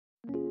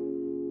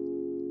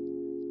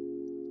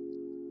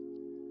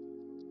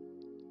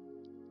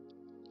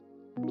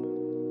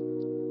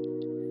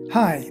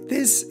Hi,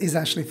 this is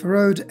Ashley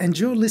Feraude, and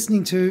you're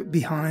listening to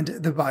Behind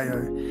the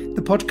Bio,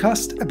 the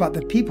podcast about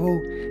the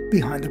people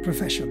behind the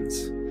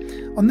professions.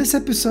 On this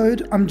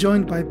episode, I'm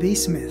joined by Bea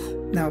Smith.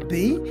 Now,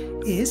 Bea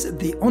is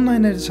the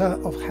online editor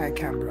of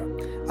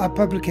HerCanberra, a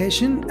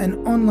publication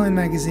and online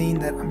magazine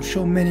that I'm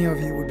sure many of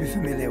you would be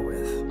familiar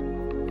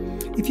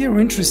with. If you're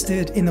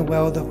interested in the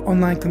world of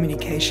online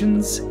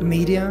communications,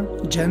 media,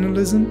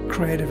 journalism,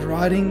 creative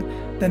writing,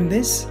 then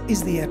this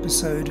is the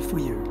episode for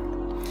you.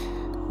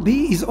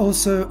 Bea is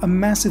also a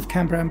massive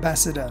Canberra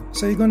ambassador,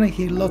 so you're going to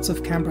hear lots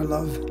of Canberra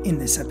love in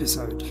this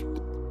episode.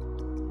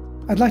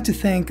 I'd like to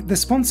thank the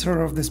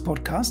sponsor of this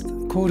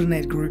podcast,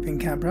 Coordinate Group in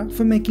Canberra,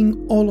 for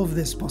making all of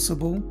this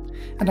possible,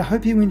 and I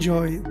hope you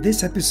enjoy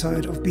this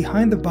episode of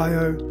Behind the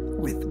Bio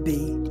with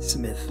Bea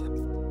Smith.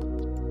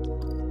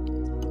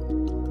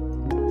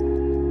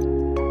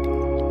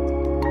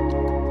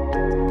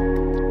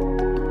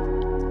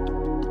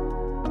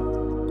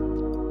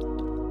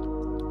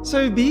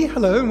 So Bea,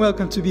 hello and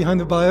welcome to Behind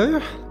the Bio.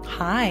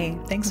 Hi,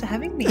 thanks for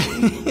having me.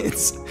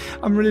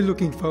 I'm really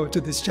looking forward to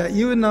this chat.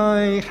 You and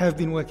I have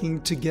been working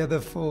together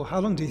for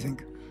how long do you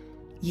think?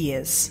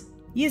 Years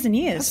and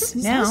years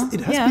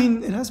It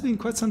has been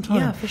quite some time.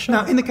 Yeah, for sure.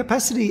 Now, in the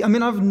capacity,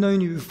 I've known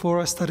you before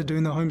I started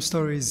doing the home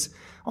stories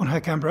on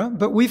HerCanberra,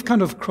 but we've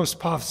kind of crossed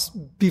paths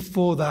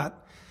before that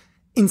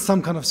in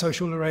some kind of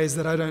social arrays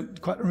that I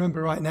don't quite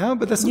remember right now,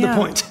 but that's not the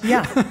point.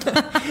 Yeah.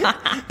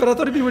 But I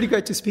thought it'd be really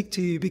great to speak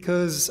to you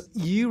because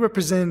you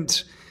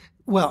represent,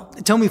 well,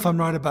 tell me if I'm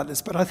right about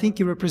this, but I think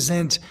you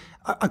represent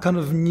a kind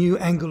of new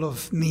angle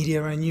of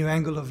media, a new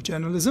angle of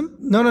journalism,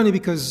 not only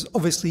because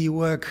obviously you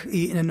work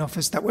in an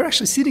office that we're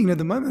actually sitting in at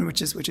the moment,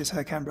 which is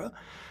HerCanberra,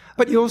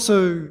 but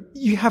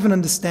you have an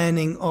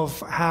understanding of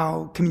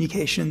how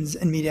communications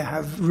and media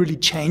have really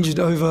changed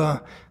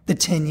over the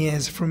 10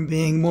 years from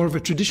being more of a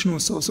traditional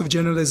source of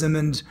journalism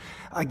and,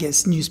 I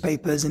guess,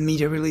 newspapers and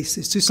media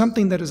releases to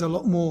something that is a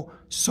lot more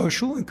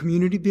social and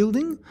community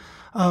building.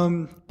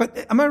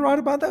 But am I right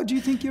about that? Do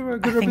you think you're a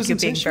good representation? I think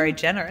you're being very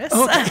generous.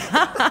 Okay.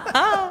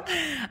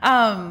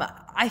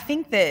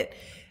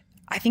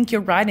 I think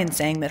you're right in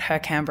saying that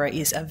HerCanberra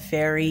is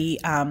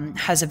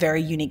has a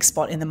very unique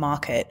spot in the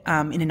market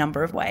in a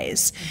number of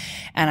ways.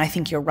 And I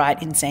think you're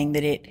right in saying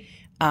that it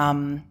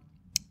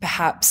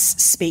perhaps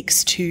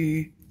speaks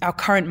to our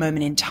current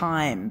moment in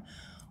time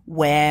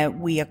where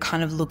we are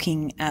kind of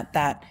looking at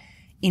that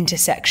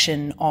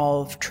intersection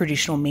of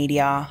traditional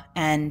media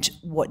and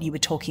what you were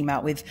talking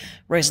about with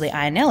Rosalie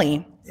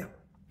Ionelli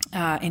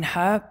in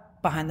her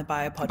Behind the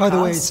Bio podcast. By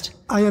the way, it's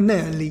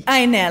Ionelli.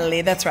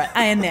 Ionelli, that's right,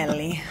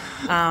 Ionelli.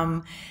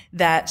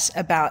 That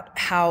about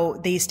how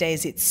these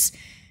days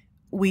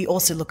we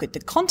also look at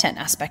the content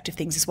aspect of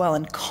things as well,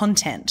 and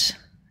content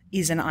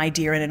is an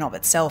idea in and of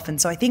itself.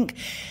 And so I think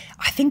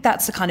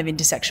that's the kind of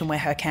intersection where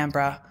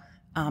HerCanberra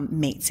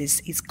meets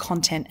is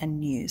content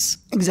and news.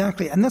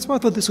 Exactly. And that's why I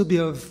thought this would be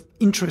of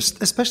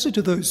interest, especially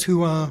to those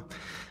who are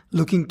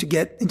looking to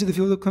get into the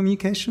field of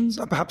communications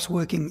or perhaps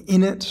working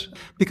in it,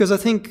 because I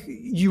think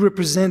you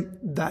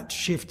represent that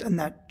shift and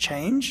that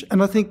change.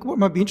 And I think what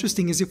might be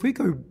interesting is if we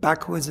go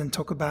backwards and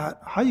talk about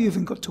how you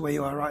even got to where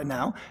you are right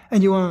now,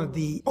 and you are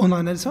the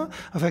online editor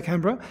of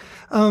HerCanberra.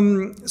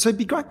 So it'd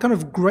be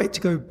great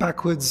to go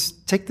backwards,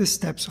 take the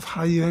steps of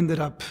how you ended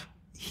up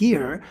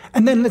here,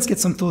 and then let's get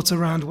some thoughts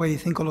around where you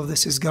think all of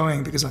this is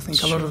going, because I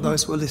think a lot of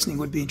those who are listening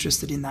would be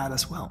interested in that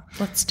as well.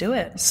 Let's do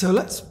it. So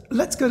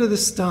let's go to the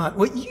start.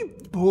 Were you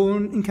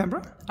born in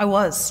Canberra? I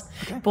was.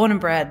 Okay. Born and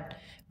bred.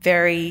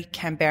 Very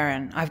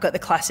Canberran. I've got the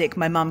classic,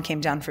 my mum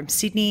came down from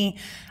Sydney,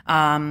 she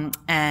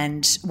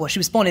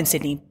was born in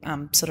Sydney,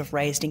 sort of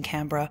raised in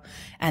Canberra,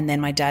 and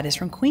then my dad is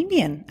from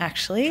Queanbeyan,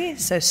 actually,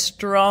 so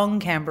strong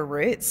Canberra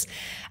roots.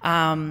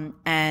 So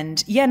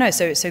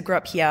grew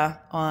up here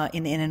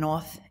in the inner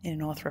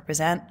north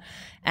represent,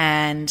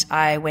 and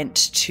I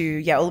went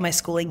to, all of my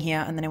schooling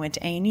here, and then I went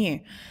to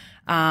ANU.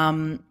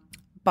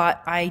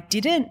 But I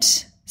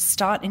didn't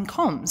start in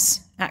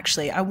comms,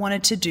 actually. I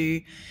wanted to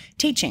do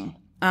teaching.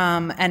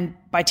 And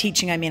by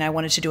teaching, I mean I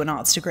wanted to do an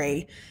arts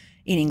degree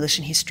in English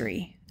and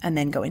history and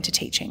then go into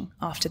teaching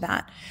after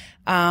that.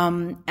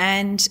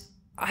 And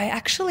I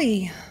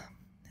actually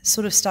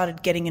sort of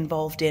started getting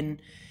involved in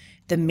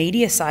the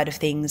media side of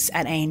things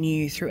at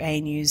ANU through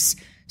ANU's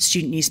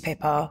student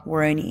newspaper,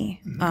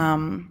 Waroni.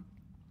 Mm-hmm.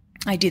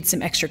 I did some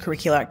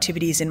extracurricular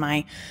activities in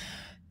my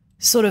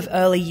sort of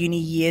early uni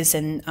years,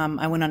 and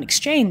I went on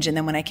exchange. And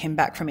then when I came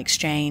back from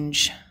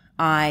exchange,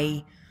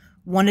 I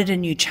wanted a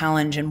new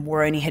challenge, and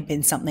Waroni had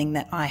been something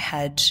that I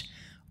had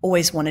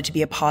always wanted to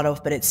be a part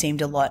of, but it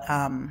seemed a lot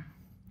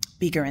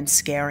bigger and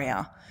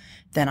scarier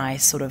than I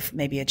sort of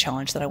maybe a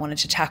challenge that I wanted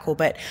to tackle.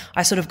 But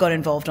I sort of got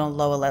involved on a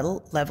lower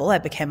level. I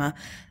became a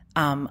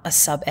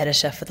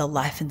sub-editor for the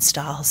life and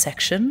style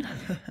section,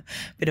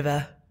 bit of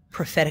a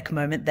prophetic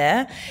moment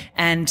there,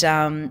 and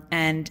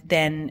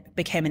then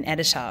became an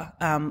editor,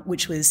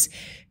 which was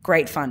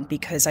great fun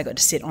because I got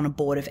to sit on a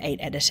board of 8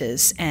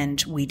 editors,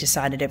 and we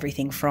decided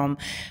everything from,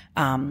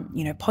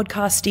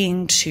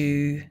 podcasting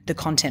to the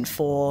content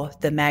for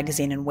the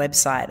magazine and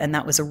website, and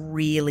that was a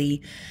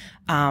really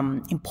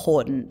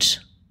important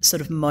sort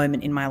of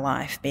moment in my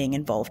life being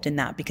involved in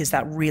that, because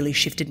that really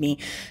shifted me.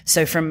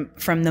 So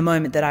from the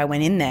moment that I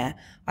went in there,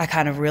 I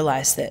kind of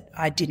realized that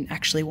I didn't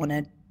actually want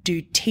to do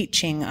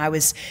teaching. I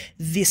was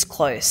this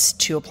close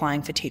to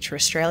applying for Teacher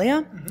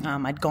Australia.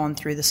 I'd gone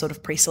through the sort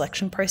of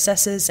pre-selection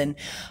processes, and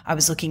I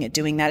was looking at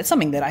doing that. It's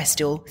something that I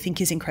still think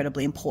is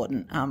incredibly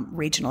important,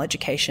 regional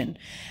education.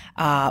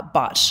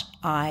 But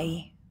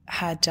I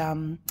had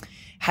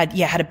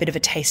a bit of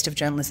a taste of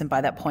journalism by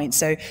that point.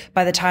 So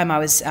by the time I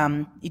was,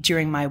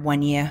 during my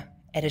 1-year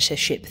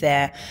editorship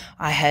there,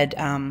 I had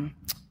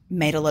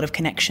made a lot of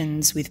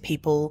connections with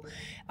people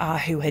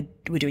who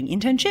were doing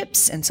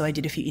internships, and so I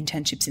did a few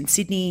internships in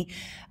Sydney.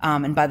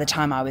 And by the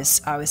time I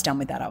was done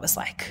with that, I was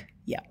like,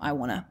 yeah, I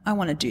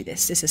wanna do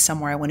this. This is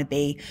somewhere I want to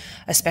be.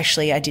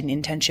 Especially, I did an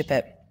internship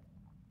at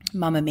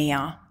Mamma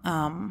Mia,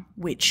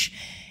 which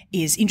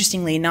is,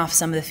 interestingly enough,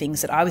 some of the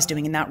things that I was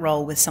doing in that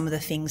role with some of the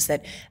things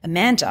that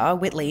Amanda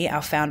Whitley,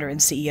 our founder and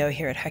CEO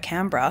here at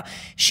HerCanberra,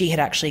 she had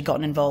actually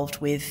gotten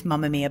involved with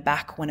Mamma Mia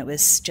back when it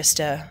was just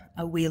a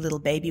wee little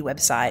baby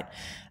website.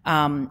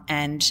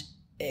 And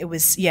it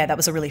was, that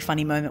was a really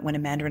funny moment when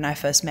Amanda and I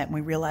first met, and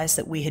we realized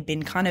that we had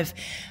been kind of,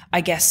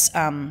 I guess,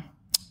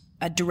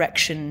 a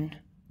direction,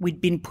 we'd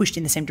been pushed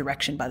in the same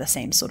direction by the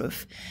same sort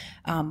of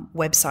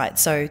website.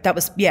 So that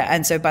was,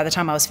 and so by the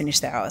time I was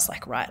finished there, I was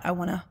like, right, I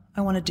want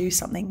to do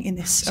something in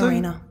this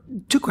arena.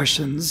 2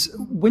 questions.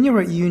 When you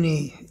were at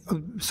uni,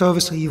 so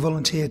obviously you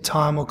volunteered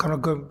time or kind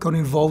of got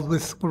involved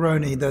with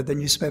Feraude, the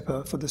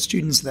newspaper for the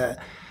students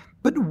there.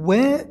 But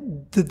where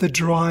did the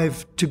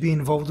drive to be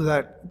involved with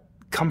that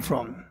come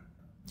from?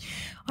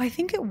 I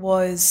think it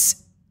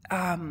was,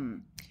 I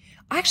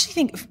actually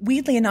think,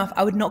 weirdly enough,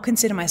 I would not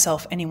consider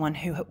myself anyone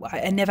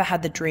I never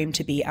had the dream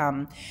to be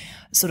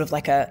sort of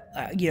like a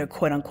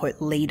quote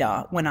unquote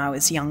leader when I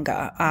was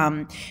younger.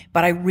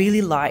 But I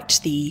really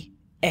liked the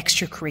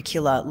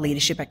extracurricular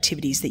leadership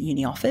activities that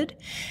uni offered.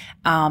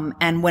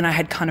 And when I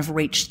had kind of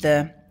reached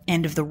the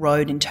end of the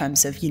road in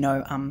terms of,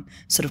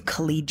 sort of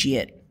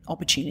collegiate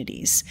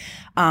opportunities,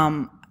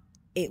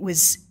 it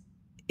was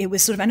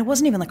sort of, and it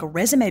wasn't even like a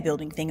resume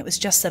building thing. It was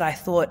just that I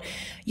thought,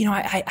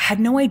 I had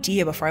no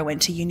idea before I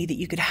went to uni that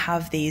you could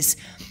have these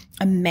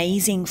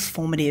amazing,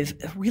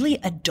 formative, really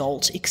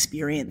adult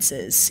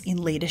experiences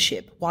in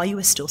leadership while you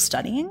were still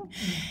studying.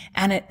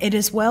 And it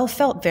as well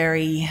felt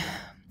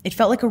it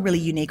felt like a really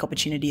unique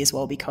opportunity as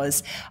well,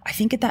 because I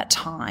think at that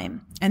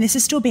time, and this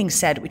is still being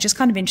said, which is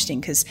kind of interesting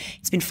because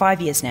it's been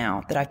 5 years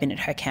now that I've been at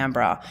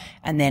HerCanberra,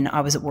 and then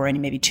I was at Waroni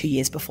maybe 2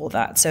 years before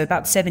that. So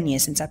about 7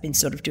 years since I've been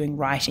sort of doing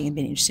writing and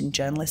been interested in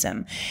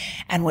journalism.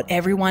 And what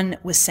everyone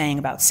was saying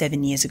about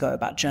 7 years ago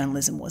about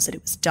journalism was that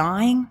it was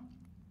dying.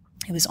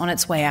 It was on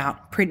its way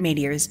out. Print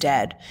media is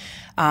dead.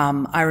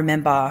 I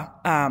remember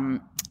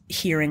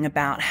hearing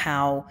about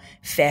how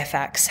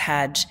Fairfax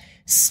had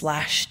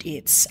slashed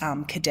its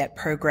cadet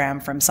program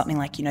from something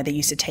like, they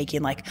used to take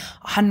in like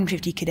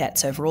 150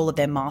 cadets over all of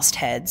their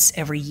mastheads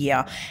every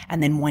year.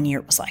 And then one year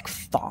it was like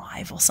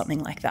 5 or something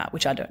like that,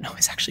 which I don't know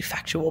is actually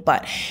factual.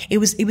 But it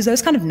was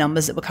those kind of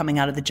numbers that were coming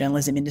out of the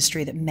journalism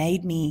industry that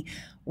made me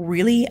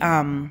really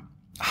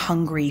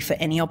hungry for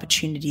any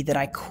opportunity that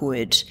I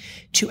could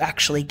to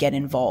actually get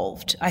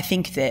involved. I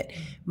think that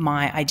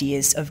my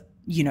ideas of,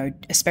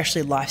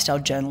 especially lifestyle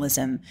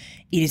journalism,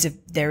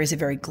 there is a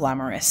very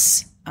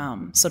glamorous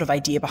sort of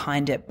idea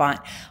behind it.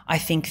 But I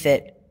think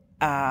that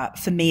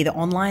for me, the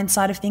online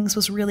side of things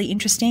was really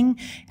interesting,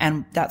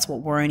 and that's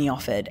what Waroni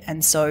offered.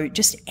 And so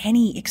just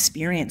any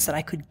experience that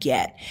I could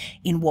get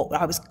in what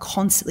I was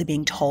constantly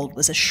being told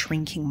was a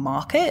shrinking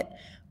market,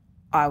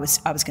 I was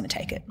going to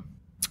take it.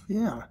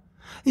 Yeah.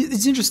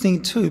 It's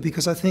interesting too,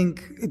 because I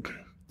think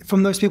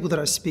from those people that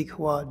I speak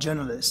who are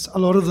journalists, a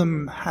lot of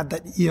them had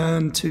that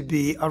yearn to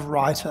be a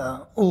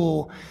writer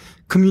or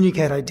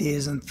communicate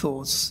ideas and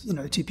thoughts,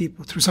 to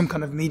people through some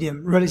kind of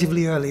medium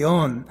relatively early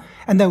on.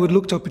 And they would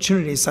look to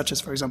opportunities such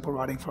as, for example,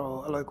 writing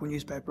for a local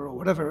newspaper or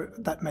whatever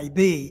that may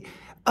be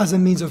as a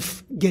means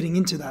of getting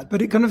into that.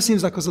 But it kind of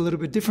seems like it was a little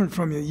bit different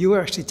from you. You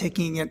were actually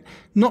taking it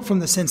not from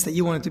the sense that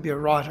you wanted to be a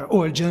writer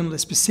or a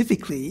journalist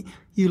specifically.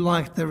 You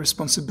liked the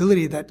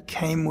responsibility that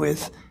came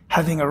with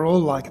having a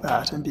role like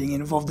that and being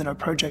involved in a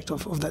project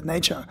of that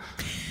nature.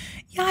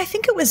 Yeah, I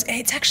think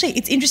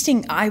it's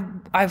interesting.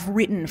 I've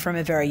written from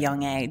a very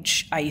young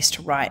age. I used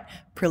to write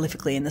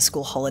prolifically in the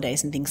school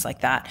holidays and things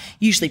like that,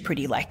 usually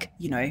pretty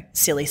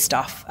silly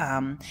stuff,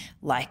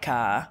 like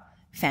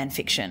fan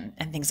fiction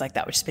and things like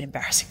that, which has been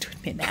embarrassing to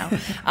admit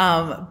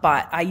now.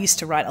 But I used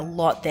to write a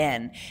lot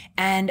then.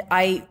 And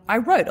I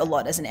wrote a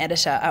lot as an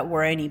editor at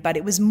Waroni, but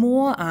it was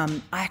more,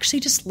 I actually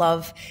just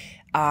love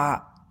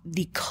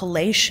the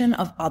collation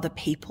of other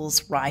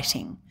people's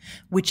writing,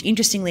 which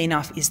interestingly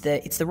enough it's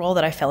the role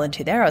that I fell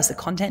into there. I was the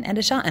content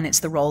editor, and it's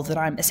the role that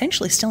I'm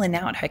essentially still in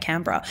now at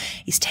HerCanberra,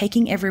 is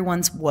taking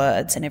everyone's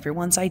words and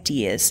everyone's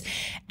ideas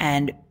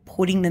and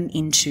putting them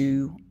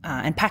into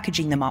and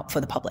packaging them up for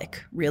the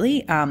public,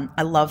 really.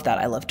 I love that.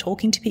 I love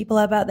talking to people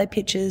about their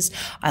pitches.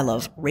 I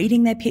love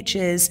reading their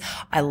pitches.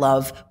 I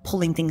love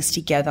pulling things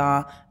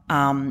together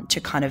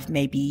to kind of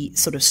maybe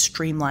sort of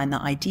streamline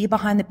the idea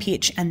behind the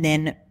pitch, and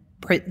then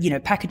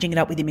packaging it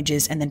up with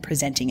images and then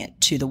presenting it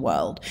to the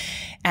world.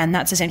 And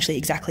that's essentially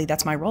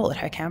that's my role at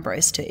HerCanberra,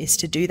 is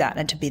to do that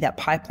and to be that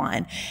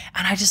pipeline.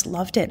 And I just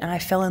loved it. And I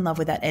fell in love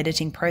with that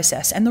editing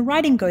process. And the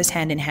writing goes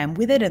hand in hand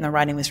with it. And the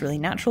writing was really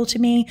natural to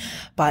me.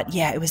 But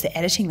yeah, it was the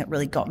editing that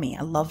really got me.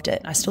 I loved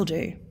it. I still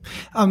do.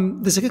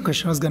 The second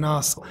question I was going to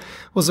ask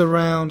was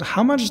around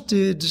how much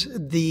did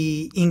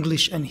the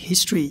English and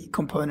history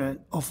component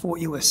of what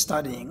you were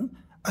studying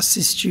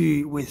assist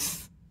you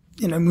with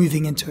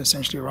moving into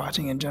essentially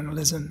writing and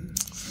journalism?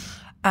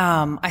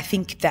 I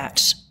think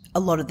that a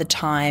lot of the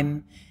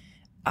time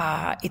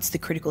it's the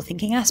critical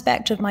thinking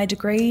aspect of my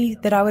degree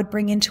that I would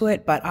bring into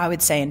it. But I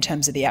would say in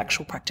terms of the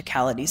actual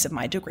practicalities of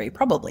my degree,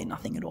 probably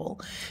nothing at all,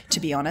 to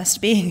be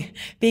honest. Being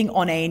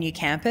on ANU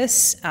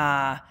campus,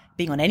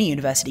 being on any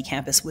university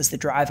campus was the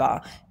driver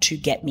to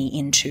get me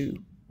into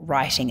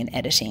writing and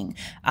editing.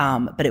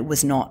 But it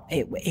was not,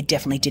 it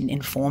definitely didn't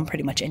inform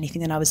pretty much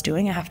anything that I was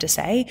doing, I have to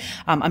say.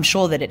 I'm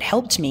sure that it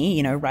helped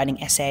me, writing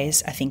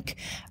essays. I think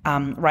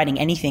writing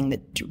anything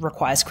that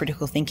requires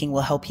critical thinking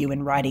will help you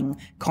in writing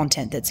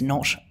content that's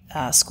not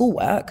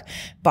schoolwork.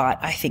 But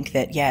I think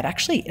that, it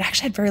actually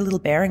had very little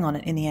bearing on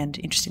it in the end,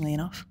 interestingly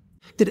enough.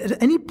 Did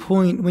at any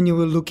point when you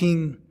were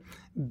looking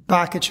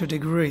back at your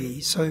degree,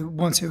 so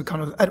once you were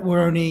kind of at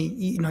Feraude,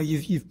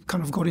 you've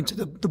kind of got into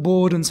the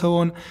board and so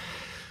on,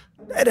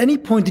 at any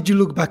point did you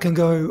look back and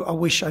go, I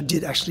wish I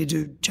did actually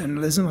do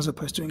journalism as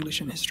opposed to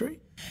English and history?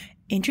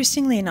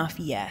 Interestingly enough,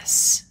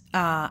 yes.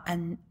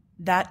 And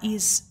that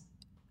is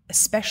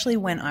especially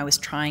when I was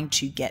trying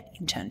to get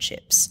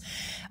internships.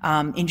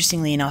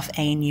 Interestingly enough,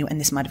 ANU, and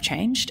this might have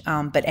changed,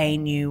 but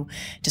ANU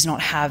does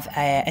not have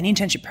an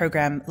internship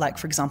program like,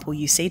 for example,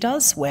 UC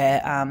does,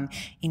 where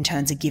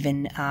interns are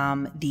given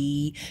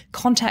the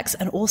contacts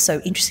and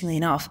also, interestingly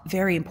enough,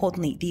 very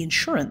importantly, the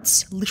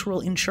insurance, literal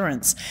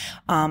insurance,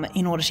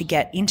 in order to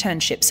get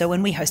internships. So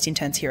when we host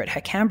interns here at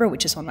HerCanberra,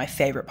 which is one of my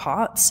favorite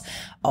parts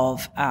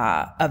of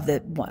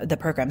the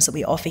programs that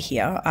we offer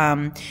here,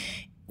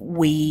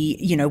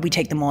 we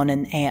take them on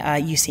and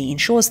UC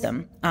insures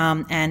them.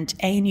 And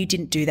ANU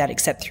didn't do that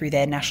except through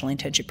their national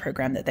internship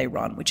program that they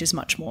run, which is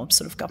much more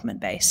sort of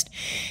government based.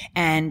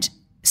 And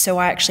so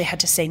I actually had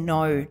to say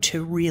no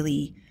to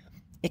really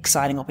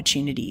exciting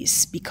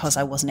opportunities because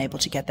I wasn't able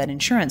to get that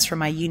insurance from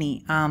my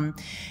uni.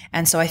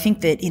 And so I think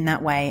that in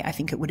that way, I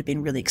think it would have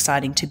been really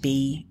exciting to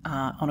be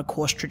on a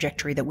course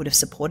trajectory that would have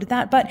supported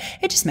that. But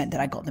it just meant that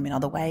I got them in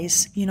other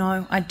ways.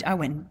 I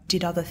went and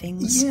did other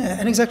things. Yeah,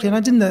 and exactly. And I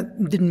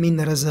didn't mean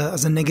that as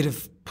a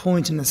negative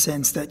point in the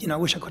sense that, I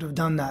wish I could have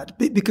done that.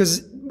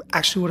 Because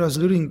actually what I was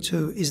alluding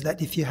to is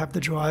that if you have the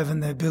drive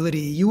and the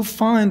ability, you'll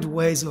find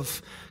ways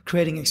of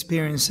creating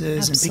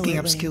experiences and picking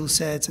up skill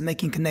sets and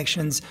making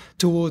connections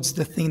towards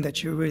the thing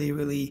that you're really,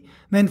 really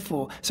meant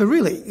for. So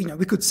really,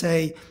 we could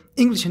say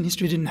English and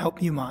history didn't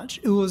help you much.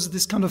 It was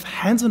this kind of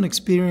hands-on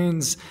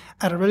experience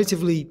at a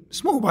relatively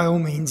small, by all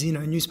means,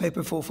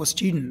 newspaper for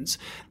students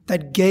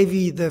that gave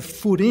you the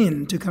foot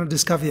in to kind of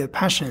discover your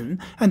passion,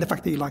 and the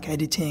fact that you like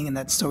editing and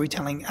that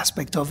storytelling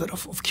aspect of it,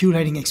 of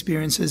curating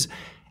experiences.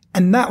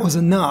 And that was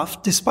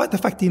enough, despite the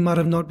fact that you might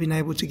have not been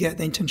able to get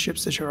the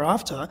internships that you're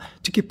after,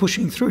 to keep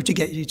pushing through to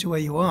get you to where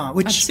you are,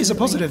 which is a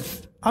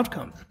positive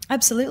outcome.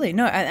 Absolutely.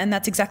 No, and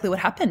that's exactly what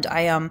happened.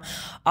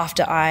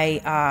 After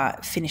I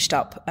finished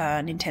up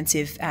an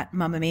intensive at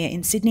Mamma Mia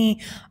in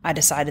Sydney, I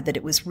decided that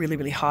it was really,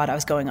 really hard. I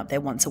was going up there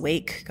once a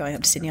week, going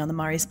up to Sydney on the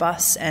Murray's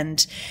bus,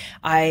 and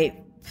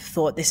I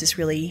thought, this is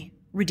really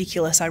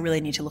ridiculous. I really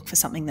need to look for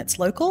something that's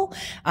local.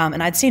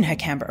 And I'd seen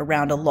HerCanberra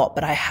around a lot,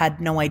 but I had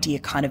no idea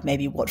kind of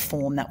maybe what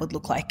form that would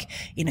look like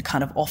in a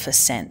kind of office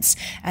sense.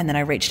 And then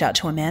I reached out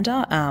to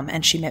Amanda,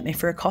 and she met me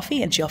for a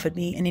coffee and she offered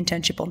me an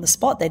internship on the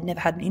spot. They'd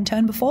never had an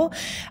intern before.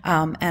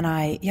 And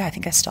I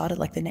think I started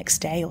like the next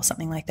day or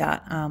something like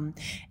that.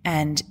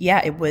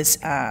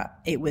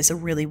 It was a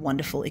really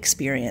wonderful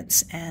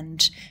experience.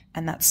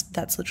 And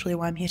that's literally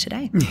why I'm here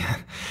today. Yeah.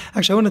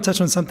 Actually, I want to touch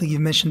on something you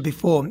mentioned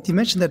before. You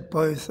mentioned that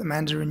both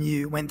Amanda and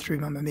you went through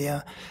Mamma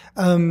Mia.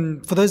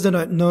 For those that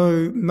don't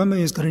know, Mamma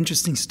Mia's got an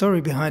interesting story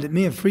behind it.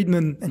 Mia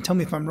Friedman, and tell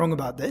me if I'm wrong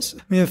about this,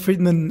 Mia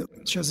Friedman,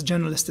 she was a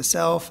journalist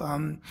herself,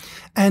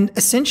 and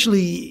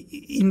essentially,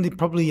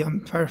 probably I'm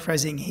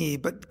paraphrasing here,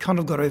 but kind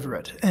of got over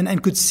it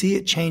and could see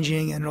it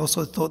changing, and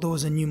also thought there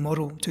was a new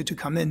model to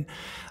come in.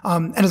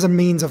 And as a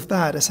means of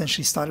that,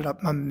 essentially started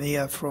up Mamma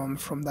Mia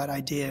from that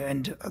idea.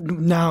 And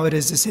now now it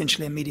is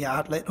essentially a media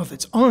outlet of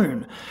its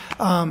own.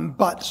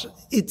 But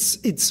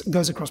it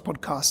goes across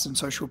podcasts and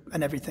social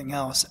and everything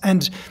else.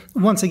 And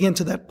once again,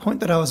 to that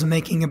point that I was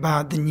making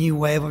about the new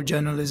wave of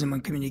journalism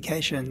and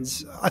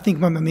communications, I think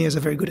Mamma Mia is a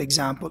very good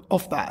example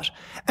of that.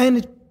 And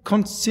it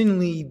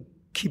continually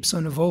keeps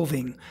on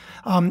evolving.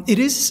 It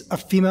is a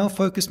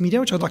female-focused media,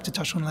 which I'd like to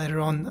touch on later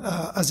on,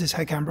 as is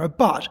HerCanberra.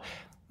 But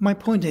my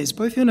point is,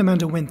 both you and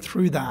Amanda went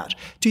through that.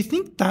 Do you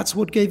think that's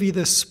what gave you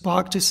the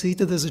spark to see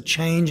that there's a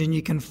change and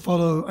you can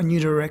follow a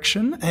new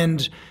direction,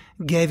 and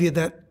gave you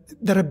that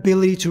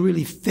ability to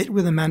really fit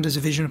with Amanda's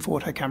vision for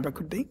what HerCanberra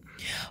could be?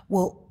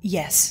 Well,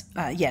 yes.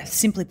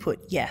 Simply put,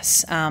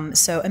 yes.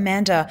 So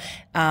Amanda,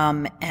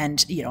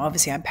 and,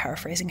 obviously I'm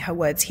paraphrasing her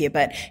words here,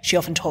 but she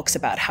often talks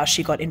about how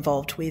she got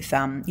involved with,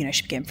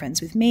 she became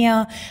friends with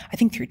Mia, I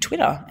think through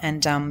Twitter,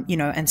 and,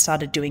 and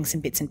started doing some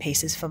bits and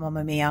pieces for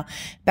Mamma Mia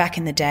back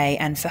in the day.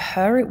 And for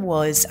her, it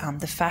was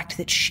the fact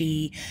that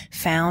she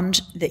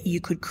found that you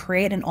could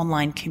create an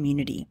online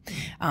community.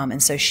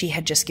 And so she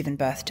had just given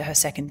birth to her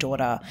second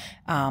daughter,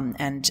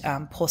 and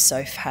poor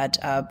Soph had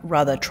a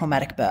rather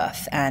traumatic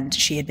birth, and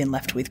she had been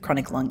left with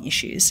chronic lung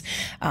issues.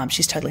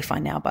 She's totally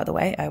fine now, by the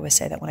way. I always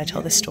say that when I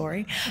tell this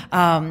story.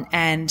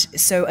 And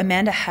so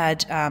Amanda had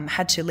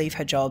to leave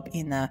her job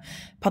in the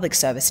public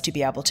service to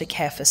be able to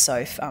care for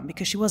Soph,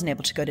 because she wasn't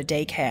able to go to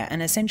daycare.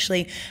 And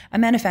essentially,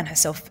 Amanda found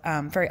herself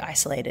very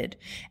isolated.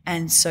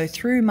 And so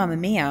through Mamma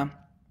Mia,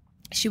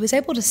 she was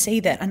able to see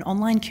that an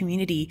online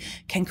community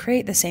can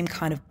create the same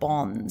kind of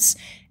bonds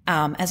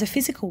as a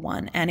physical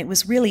one. And it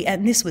was really,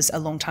 and this was a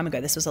long time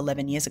ago, this was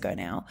 11 years ago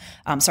now.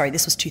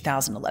 This was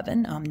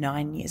 2011,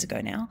 9 years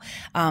ago now.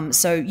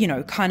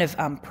 Kind of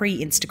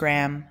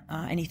pre-Instagram,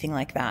 anything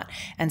like that.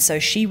 And so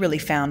she really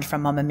found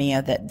from Mamma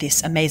Mia that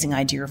this amazing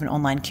idea of an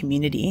online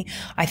community,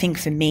 I think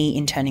for me,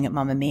 interning at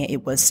Mamma Mia,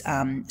 it was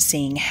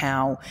seeing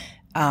how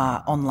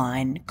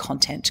online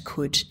content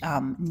could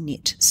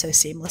knit so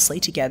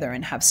seamlessly together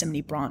and have so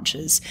many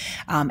branches,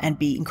 and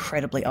be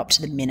incredibly up to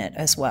the minute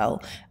as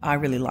well. I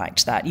really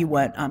liked that. You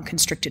weren't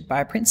constricted by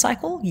a print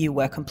cycle. You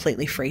were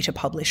completely free to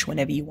publish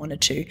whenever you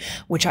wanted to,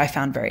 which I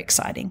found very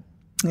exciting.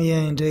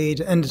 Yeah, indeed.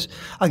 And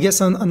I guess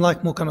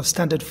unlike more kind of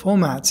standard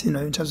formats,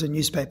 in terms of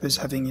newspapers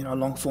having, a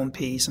long form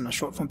piece and a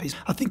short form piece,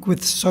 I think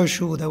with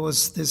social, there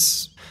was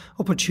this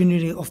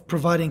opportunity of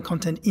providing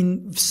content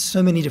in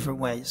so many different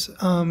ways.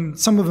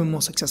 Some of them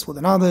more successful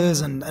than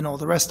others, and all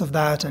the rest of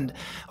that. And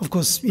of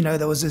course,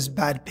 there was this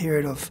bad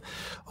period of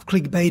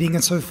clickbaiting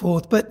and so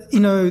forth. But,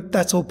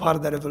 that's all part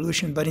of that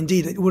evolution. But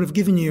indeed, it would have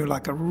given you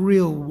like a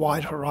real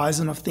wide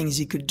horizon of things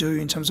you could do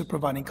in terms of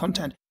providing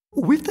content.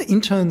 With the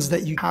interns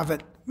that you have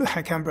at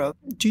HerCanberra,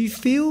 do you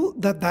feel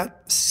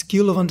that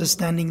skill of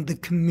understanding the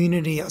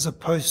community as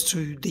opposed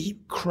to the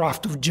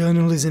craft of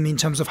journalism in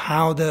terms of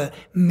how the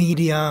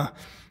media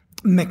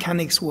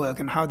mechanics work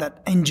and how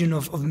that engine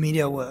of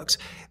media works,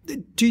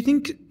 do you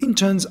think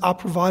interns are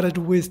provided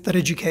with that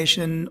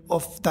education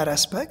of that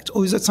aspect,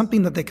 or is that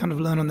something that they kind of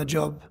learn on the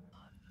job?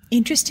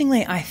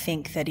 Interestingly, I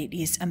think that it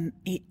is,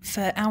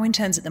 for our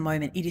interns at the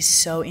moment, it is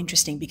so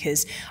interesting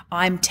because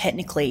I'm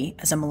technically,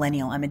 as a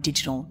millennial, I'm a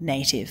digital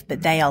native,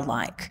 but they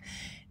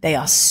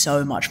are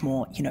so much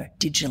more,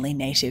 digitally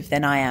native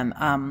than I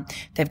am.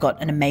 They've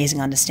got an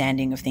amazing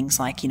understanding of things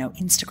like,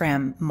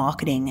 Instagram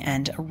marketing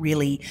and a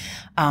really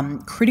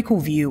critical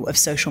view of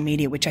social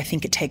media, which I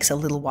think it takes a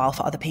little while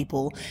for other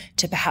people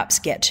to perhaps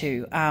get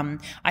to.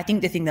 I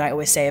think the thing that I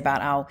always say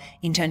about our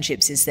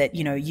internships is that,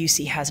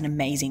 UC has an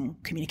amazing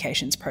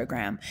communications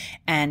program,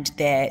 and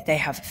they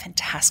have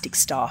fantastic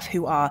staff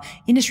who are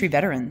industry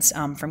veterans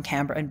from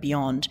Canberra and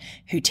beyond,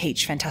 who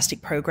teach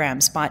fantastic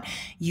programs, but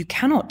you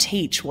cannot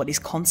teach what is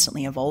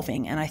constantly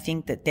evolving. And I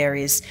think that there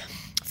is,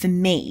 for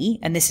me,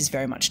 and this is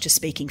very much just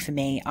speaking for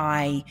me,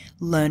 I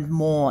learned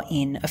more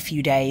in a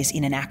few days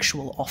in an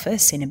actual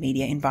office in a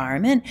media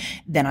environment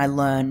than I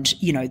learned,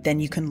 than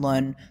you can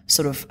learn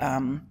sort of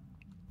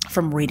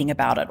from reading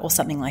about it or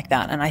something like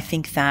that. And I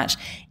think that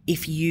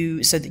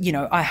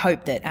I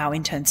hope that our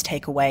interns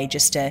take away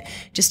just a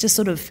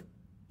sort of,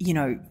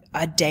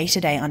 a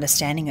day-to-day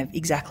understanding of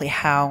exactly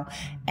how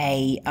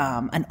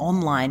an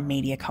online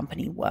media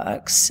company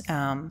works.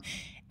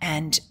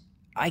 And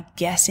I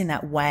guess in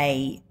that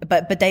way,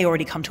 but they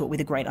already come to it with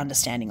a great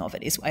understanding of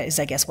it is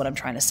I guess what I'm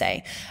trying to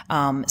say.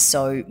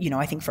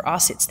 I think for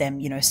us, it's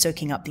them,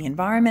 soaking up the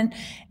environment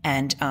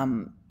and,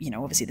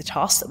 obviously the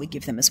tasks that we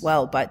give them as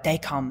well, but they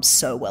come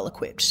so well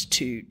equipped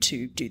to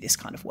do this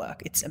kind of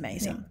work. It's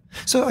amazing. Yeah.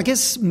 So I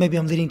guess maybe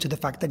I'm leading to the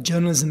fact that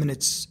journalism in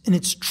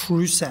its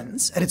true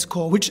sense, at its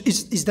core, which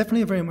is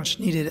definitely very much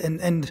needed.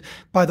 And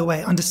by the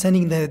way,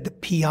 understanding the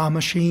PR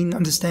machine,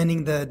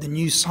 understanding the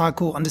news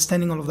cycle,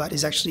 understanding all of that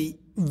is actually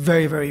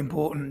very, very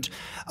important.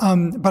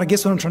 But I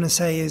guess what I'm trying to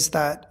say is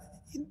that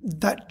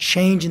that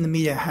change in the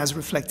media has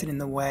reflected in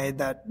the way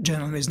that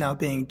journalism is now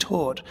being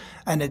taught.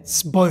 And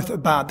it's both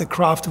about the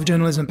craft of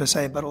journalism per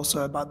se, but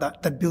also about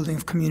that building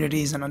of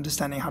communities and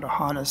understanding how to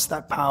harness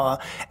that power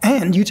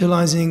and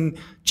utilizing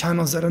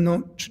channels that are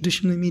not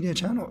traditionally media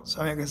channels.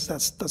 I guess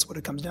that's what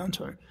it comes down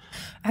to.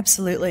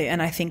 Absolutely.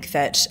 And I think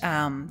that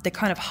the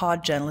kind of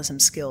hard journalism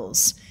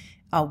skills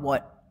are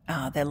what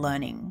they're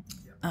learning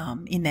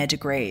in their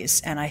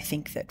degrees. And I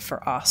think that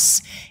for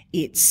us,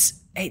 it's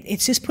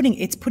just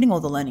putting all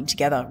the learning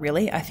together,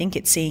 really. I think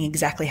it's seeing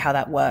exactly how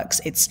that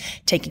works. It's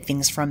taking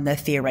things from the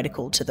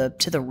theoretical to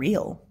the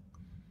real.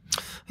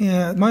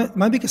 Yeah,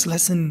 my biggest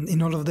lesson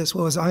in all of this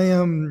was I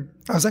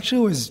was actually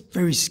always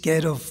very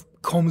scared of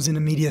comms in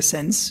a media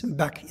sense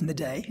back in the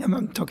day.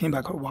 I'm talking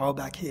about a while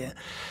back here.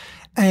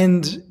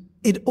 And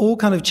it all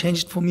kind of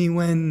changed for me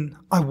when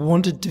I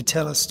wanted to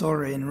tell a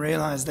story and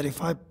realized that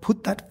if I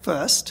put that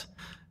first,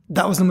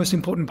 that was the most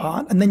important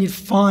part. And then you'd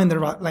find the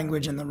right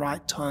language and the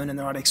right tone and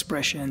the right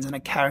expressions and a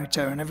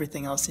character and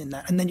everything else in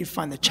that. And then you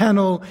find the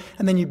channel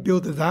and then you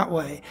build it that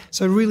way.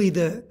 So really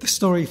the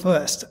story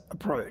first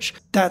approach,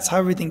 that's how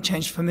everything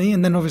changed for me.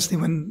 And then obviously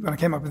when I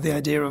came up with the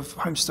idea of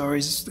home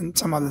stories and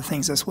some other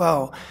things as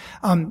well,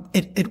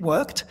 it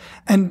worked.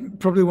 And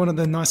probably one of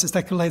the nicest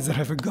accolades that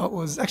I ever got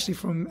was actually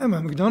from Emma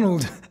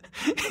McDonald.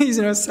 He's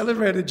a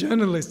celebrated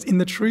journalist in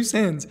the true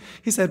sense.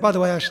 He said, by the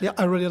way, actually,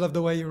 I really love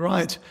the way you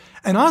write.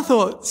 And I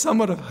thought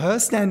somewhat of her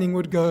standing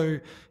would go,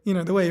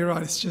 the way you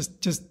write is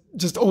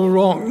just all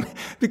wrong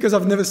because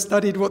I've never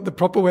studied what the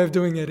proper way of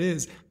doing it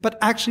is. But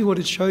actually what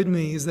it showed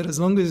me is that as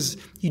long as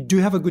you do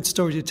have a good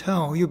story to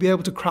tell, you'll be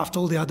able to craft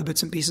all the other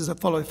bits and pieces that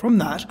follow from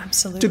that.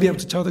 Absolutely. To be able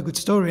to tell the good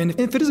story. And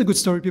if it is a good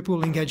story, people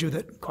will engage with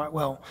it quite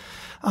well.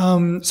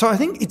 So I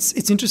think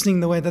it's interesting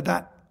the way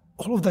that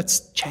all of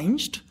that's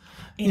changed.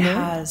 It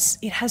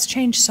has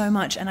changed so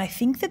much. And I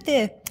think that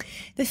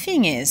the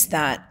thing is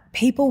that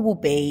people will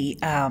be,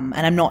 and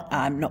I'm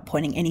not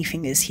pointing any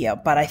fingers here,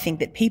 but I think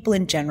that people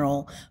in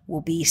general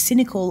will be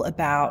cynical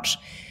about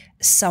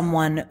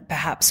someone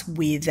perhaps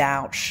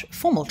without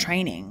formal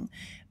training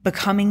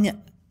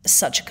becoming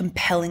such a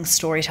compelling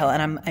storyteller.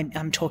 And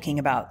I'm talking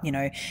about,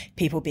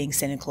 people being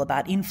cynical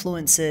about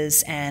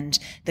influencers and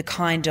the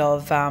kind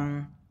of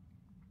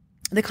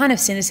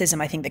cynicism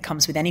I think that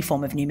comes with any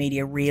form of new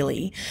media,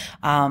 really,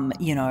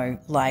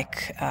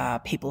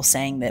 people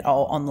saying that,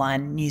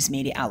 online news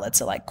media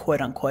outlets are like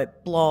quote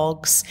unquote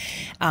blogs.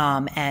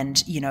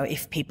 And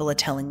if people are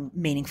telling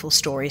meaningful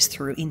stories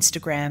through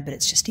Instagram, but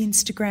it's just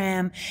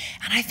Instagram.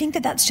 And I think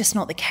that that's just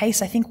not the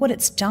case. I think what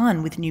it's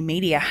done with new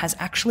media has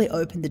actually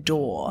opened the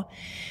door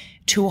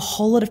to a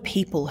whole lot of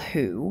people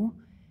who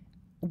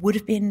would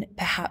have been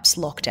perhaps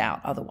locked out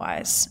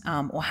otherwise,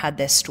 or had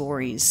their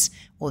stories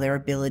or their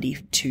ability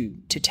to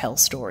tell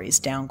stories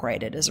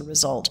downgraded as a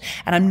result.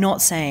 And I'm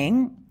not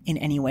saying in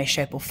any way,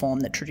 shape or form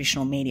that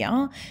traditional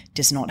media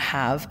does not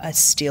have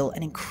still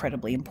an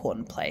incredibly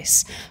important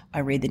place. I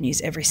read the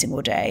news every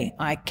single day.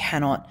 I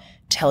cannot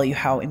tell you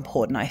how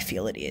important I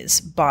feel it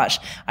is. But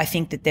I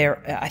think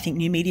that I think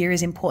new media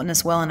is important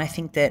as well. And I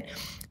think that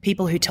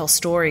people who tell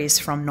stories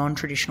from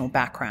non-traditional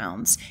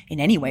backgrounds in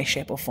any way,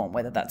 shape or form,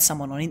 whether that's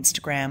someone on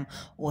Instagram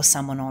or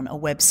someone on a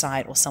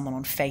website or someone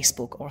on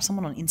Facebook or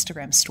someone on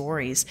Instagram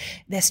stories,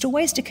 there's still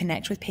ways to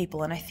connect with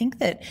people. And I think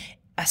that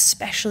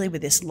especially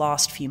with this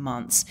last few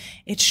months,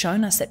 it's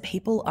shown us that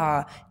people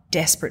are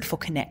desperate for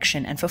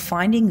connection and for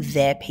finding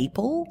their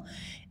people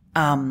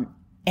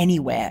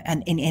anywhere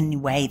and in any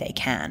way they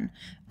can.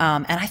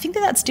 And I think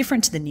that that's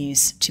different to the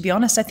news. To be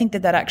honest, I think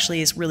that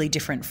actually is really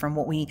different from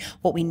what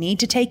we need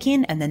to take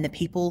in, and then the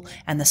people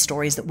and the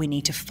stories that we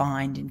need to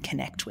find and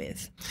connect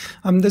with.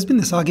 There's been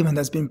this argument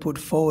that's been put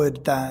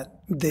forward that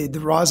the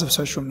rise of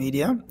social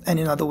media, and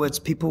in other words,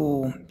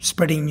 people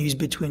spreading news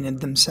between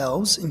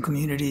themselves in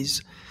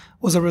communities,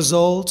 was a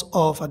result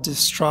of a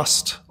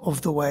distrust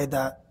of the way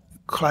that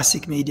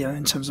classic media,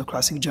 in terms of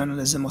classic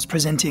journalism, was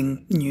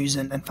presenting news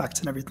and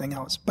facts and everything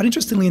else. But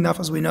interestingly enough,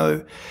 as we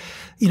know,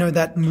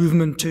 that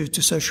movement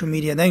to social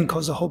media then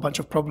caused a whole bunch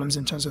of problems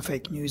in terms of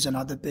fake news and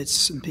other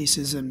bits and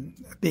pieces and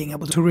being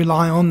able to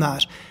rely on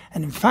that.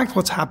 And in fact,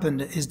 what's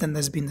happened is then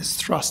there's been this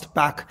thrust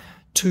back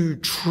to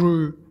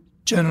true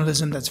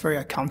journalism that's very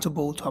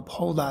accountable to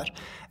uphold that.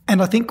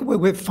 And I think where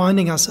we're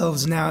finding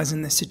ourselves now is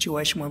in this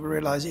situation where we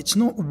realize it's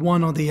not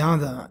one or the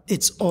other.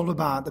 It's all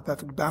about the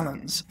perfect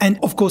balance. And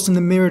of course, in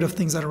the myriad of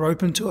things that are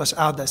open to us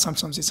out there,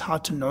 sometimes it's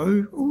hard to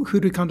know who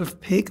to kind of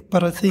pick.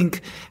 But I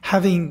think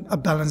having a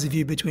balanced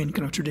view between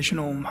kind of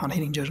traditional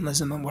hard-hitting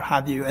journalism and what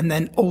have you, and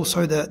then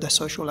also the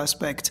social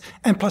aspect,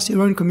 and plus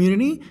your own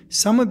community,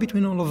 somewhere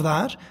between all of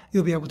that,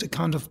 you'll be able to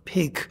kind of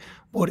pick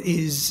what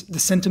is the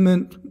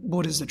sentiment,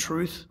 what is the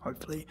truth,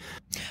 hopefully.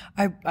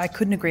 I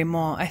couldn't agree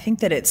more. I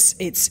think that it's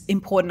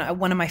important.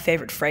 One of my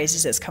favorite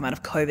phrases that's come out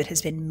of COVID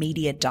has been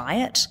media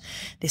diet.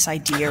 This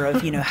idea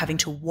of, having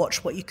to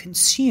watch what you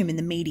consume in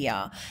the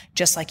media,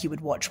 just like you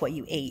would watch what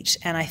you eat.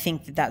 And I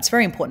think that that's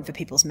very important for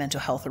people's mental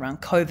health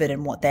around COVID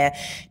and what they're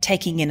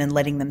taking in and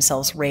letting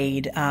themselves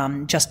read,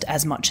 just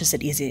as much as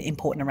it is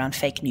important around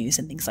fake news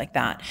and things like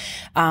that.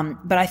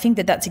 But I think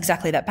that that's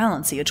exactly that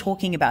balance that you're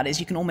talking about, is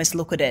you can almost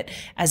look at it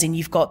as in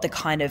you've got the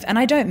kind of, and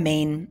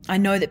I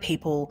know that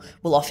people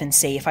will often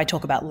see, if I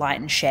talk about light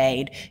and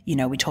shade,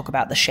 we talk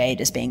about the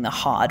shade as being the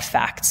hard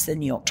facts, the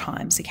New York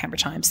Times, the Canberra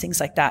Times, things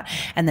like that.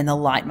 And then the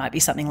light might be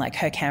something like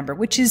HerCanberra,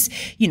 which is,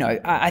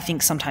 I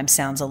think sometimes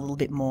sounds a little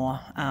bit more,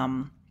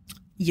 I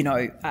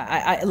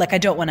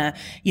don't want to,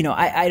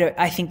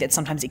 I think that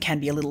sometimes it can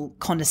be a little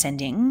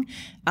condescending,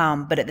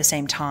 but at the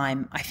same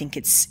time, I think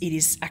it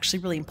is actually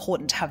really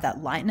important to have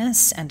that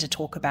lightness and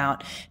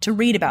to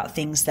read about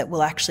things that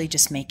will actually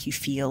just make you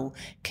feel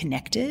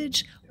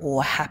connected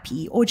or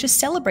happy or just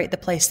celebrate the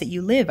place that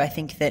you live. I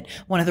think that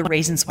one of the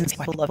reasons why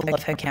people love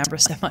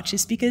HerCanberra so much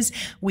is because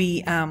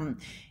we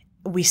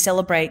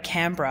celebrate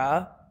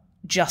Canberra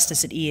just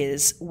as it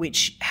is,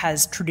 which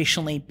has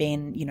traditionally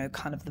been,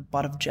 kind of the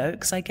butt of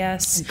jokes, I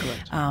guess,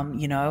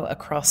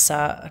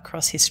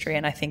 across history.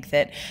 And I think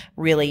that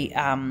really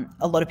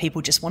a lot of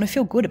people just want to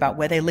feel good about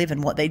where they live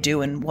and what they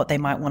do and what they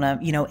might want to,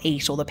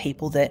 eat, or the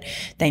people that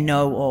they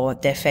know, or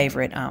their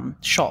favorite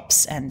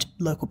shops and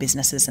local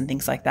businesses and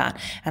things like that.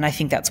 And I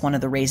think that's one of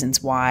the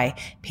reasons why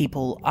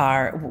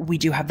we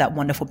do have that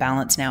wonderful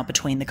balance now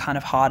between the kind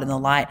of hard and the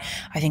light.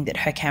 I think that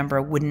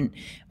HerCanberra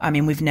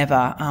we've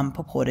never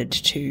purported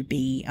to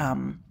be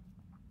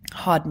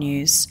hard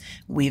news.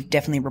 We've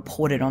definitely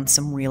reported on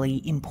some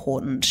really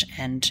important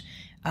and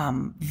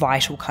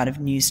vital kind of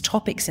news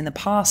topics in the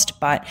past,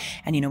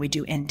 and we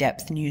do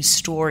in-depth news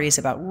stories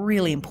about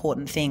really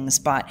important things,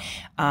 but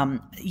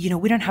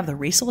we don't have the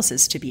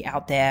resources to be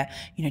out there,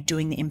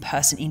 doing the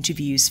in-person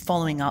interviews,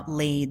 following up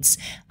leads,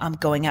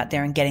 going out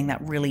there and getting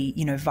that really,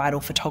 vital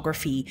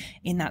photography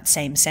in that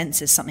same sense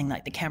as something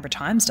like the Canberra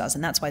Times does.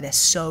 And that's why they're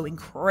so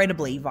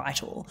incredibly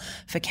vital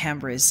for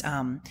Canberra's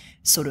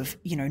sort of,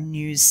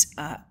 news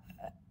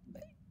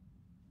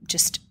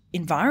just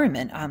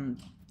environment.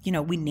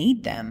 We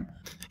need them.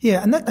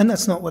 Yeah, and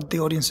that's not what the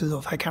audiences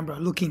of HerCanberra are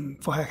looking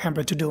for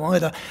HerCanberra to do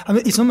either. I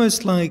mean, it's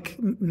almost like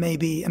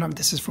maybe, and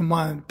this is from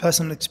my own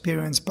personal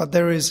experience, but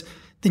there is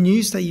the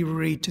news that you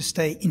read to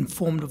stay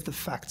informed of the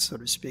facts, so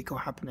to speak, or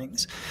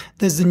happenings.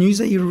 There's the news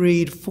that you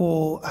read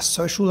for a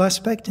social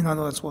aspect, in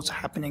other words, what's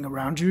happening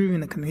around you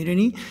in the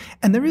community.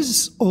 And there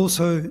is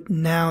also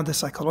now the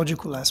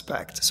psychological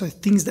aspect, so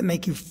things that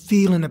make you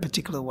feel in a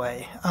particular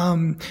way.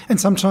 And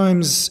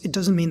sometimes it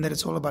doesn't mean that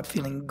it's all about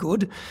feeling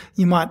good.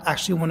 You might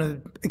actually want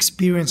to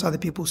experience other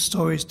people's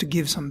stories to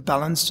give some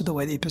balance to the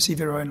way that you perceive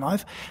your own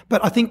life.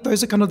 But I think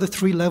those are kind of the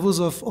three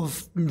levels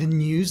of the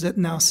news that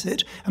now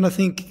sit. And I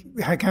think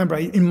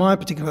HerCanberra, in my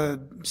particular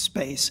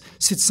space,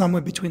 sits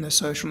somewhere between the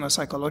social and the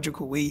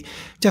psychological.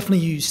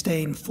 You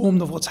stay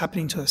informed of what's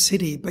happening to a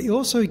city, but you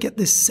also get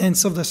this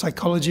sense of the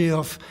psychology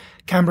of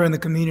Canberra and the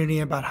community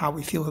about how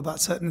we feel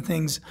about certain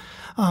things,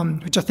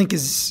 which I think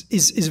is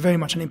very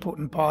much an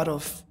important part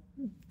of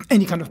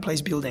any kind of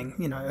place building,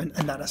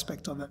 and that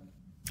aspect of it.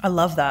 I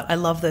love that. I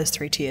love those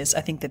three tiers.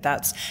 I think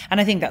that's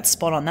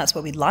spot on. That's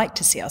where we'd like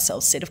to see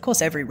ourselves sit. Of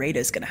course, every reader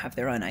is going to have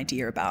their own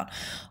idea about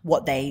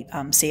what they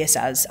see us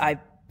as. I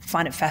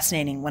find it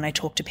fascinating when I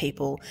talk to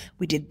people.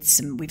 We've done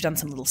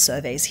some little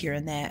surveys here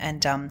and there,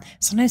 and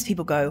sometimes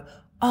people go,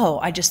 "Oh,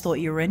 I just thought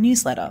you were a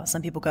newsletter."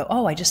 Some people go,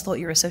 "Oh, I just thought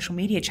you were a social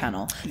media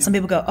channel." Yeah. Some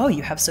people go, "Oh,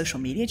 you have social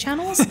media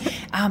channels?"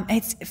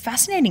 It's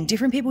fascinating.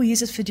 Different people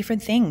use us for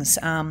different things.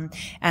 And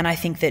I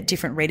think that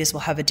different readers will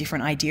have a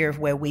different idea of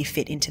where we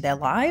fit into their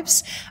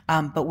lives.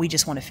 But we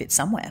just want to fit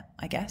somewhere,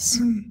 I guess.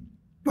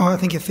 Oh, I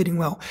think you're fitting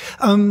well.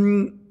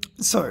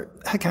 So,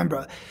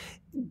 HerCanberra,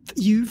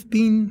 you've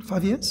been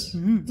 5 years,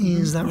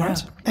 is that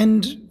right?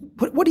 And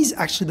what is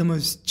actually the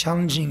most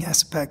challenging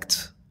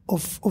aspect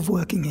of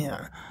working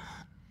here?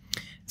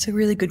 It's a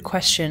really good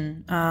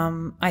question.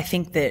 I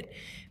think that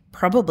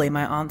probably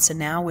my answer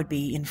now would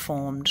be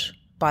informed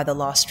by the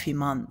last few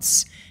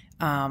months.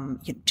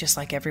 Just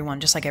like everyone,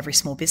 just like every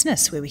small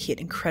business where we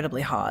hit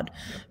incredibly hard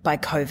by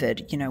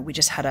COVID. We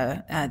just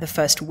had the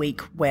first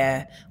week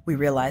where we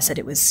realized that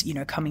it was,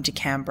 coming to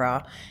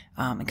Canberra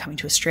and coming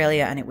to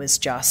Australia, and it was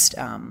just,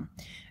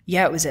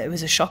 it was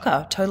a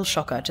shocker, total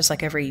shocker, just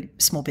like every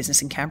small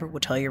business in Canberra will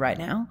tell you right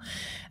now.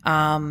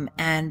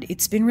 And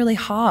it's been really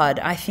hard.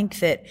 I think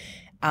that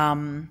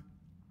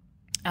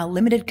our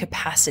limited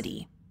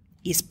capacity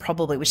is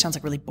probably, which sounds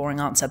like a really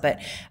boring answer, but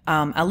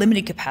our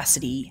limited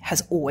capacity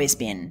has always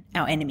been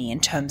our enemy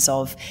in terms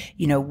of,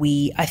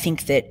 I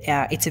think that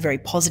it's a very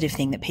positive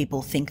thing that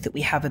people think that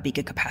we have a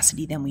bigger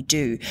capacity than we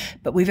do,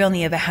 but we've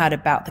only ever had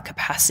about the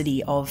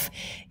capacity of,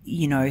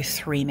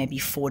 3, maybe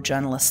 4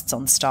 journalists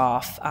on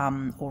staff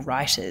or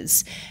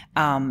writers,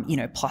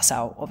 plus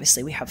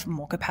obviously we have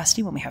more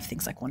capacity when we have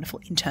things like wonderful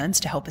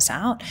interns to help us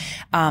out.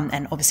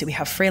 And obviously we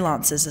have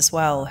freelancers as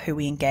well who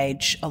we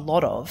engage a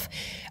lot of.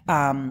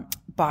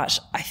 But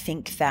I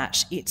think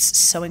that it's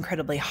so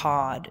incredibly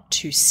hard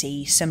to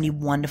see so many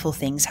wonderful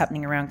things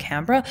happening around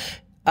Canberra,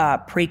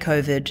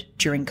 pre-COVID,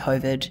 during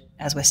COVID,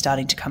 as we're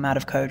starting to come out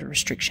of COVID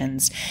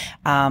restrictions.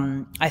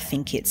 I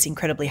think it's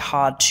incredibly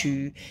hard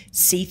to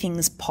see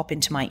things pop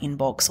into my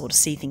inbox or to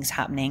see things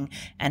happening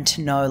and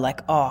to know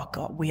like, oh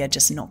God, we are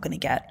just not going to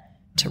get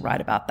to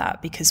write about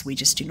that because we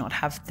just do not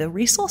have the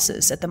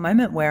resources at the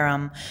moment.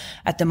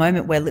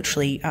 We're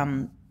literally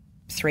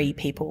 3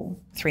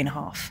 people,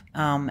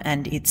 3.5,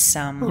 and it's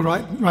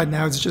right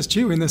now it's just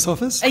you in this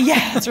office.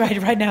 Yeah, that's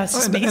right. Right now it's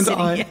just me and sitting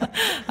I.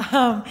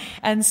 here.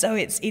 And so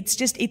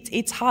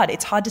it's hard.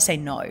 It's hard to say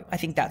no. I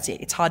think that's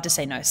it. It's hard to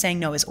say no. Saying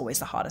no is always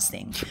the hardest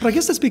thing. But I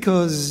guess that's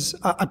because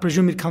I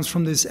presume it comes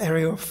from this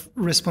area of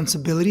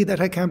responsibility that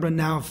HerCanberra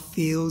now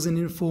feels in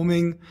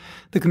informing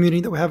the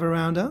community that we have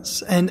around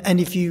us. And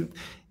if you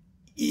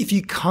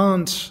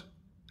can't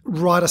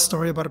write a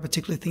story about a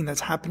particular thing that's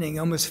happening,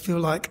 I almost feel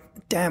like,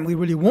 damn, we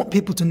really want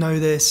people to know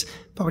this,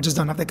 but we just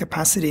don't have the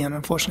capacity. And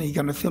unfortunately,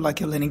 you're going to feel like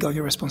you're letting go of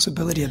your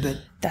responsibility a bit.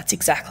 That's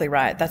exactly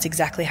right. That's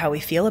exactly how we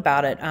feel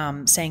about it.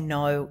 Saying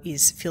no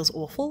feels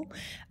awful.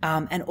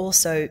 And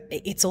also,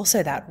 it's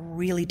also that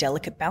really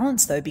delicate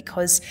balance though,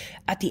 because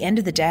at the end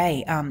of the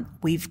day,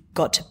 we've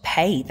got to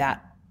pay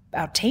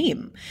our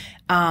team.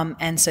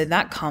 And so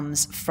that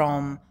comes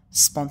from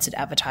sponsored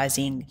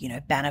advertising,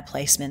 banner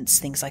placements,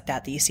 things like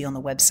that you see on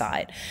the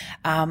website.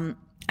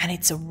 And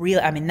it's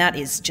that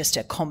is just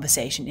a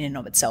conversation in and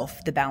of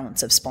itself, the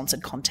balance of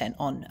sponsored content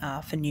on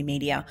for new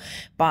media.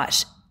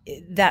 But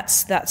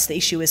that's the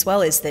issue as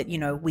well, is that,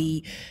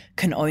 we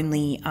can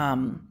only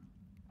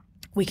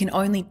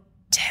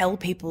tell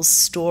people's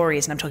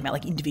stories, and I'm talking about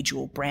like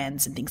individual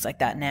brands and things like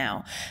that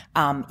now,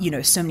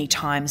 so many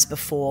times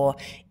before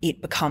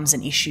it becomes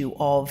an issue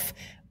of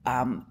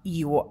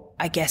you are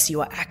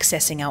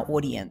accessing our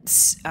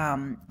audience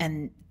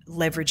and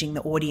leveraging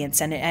the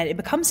audience, and it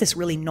becomes this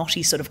really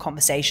knotty sort of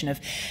conversation of,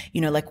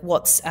 like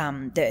what's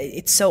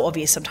it's so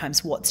obvious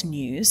sometimes what's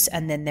news,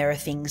 and then there are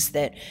things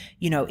that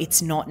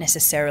it's not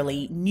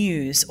necessarily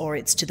news, or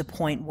it's to the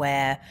point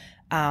where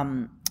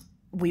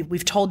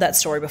we've told that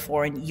story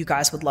before and you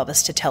guys would love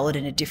us to tell it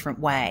in a different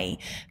way,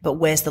 but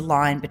where's the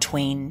line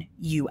between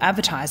you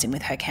advertising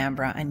with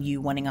HerCanberra and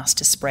you wanting us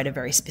to spread a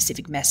very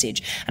specific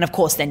message? And of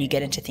course, then you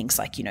get into things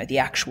like, the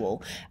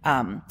actual,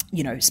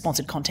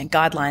 sponsored content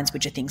guidelines,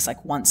 which are things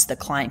like once the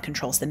client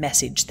controls the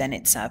message, then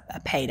it's a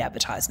paid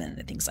advertisement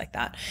and things like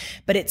that.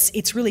 But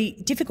it's really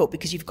difficult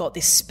because you've got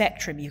this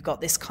spectrum, you've got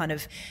this kind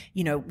of,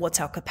 what's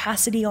our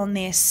capacity on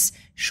this?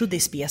 Should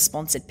this be a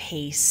sponsored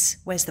piece?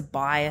 Where's the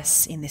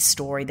bias in this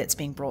story that's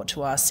being brought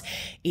to us?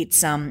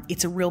 It's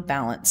a real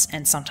balance,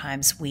 and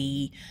sometimes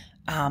we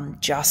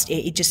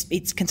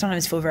it can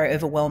sometimes feel very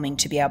overwhelming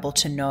to be able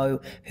to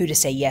know who to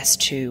say yes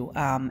to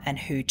and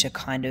who to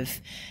kind of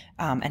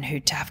and who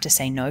to have to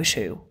say no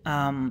to,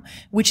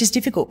 which is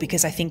difficult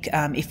because I think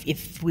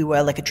if we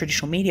were like a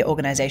traditional media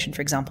organisation,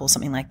 for example,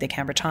 something like the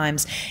Canberra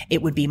Times,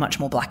 it would be much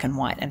more black and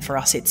white. And for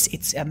us,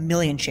 it's a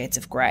million shades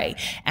of grey,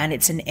 and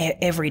it's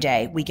every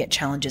day we get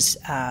challenges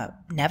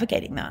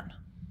navigating that.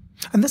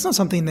 And that's not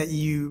something that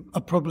you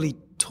are probably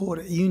taught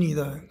at uni,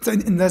 though. So,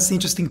 and that's the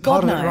interesting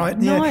part God, of it, no. right?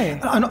 No.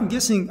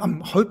 Yeah. I'm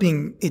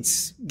hoping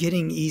it's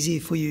getting easier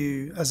for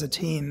you as a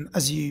team,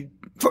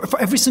 for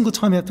every single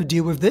time you have to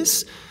deal with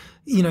this.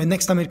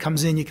 Next time it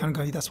comes in, you kind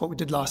of go, that's what we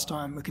did last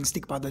time. We can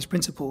stick by those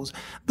principles.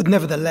 But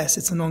nevertheless,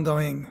 it's an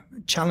ongoing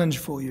challenge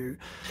for you.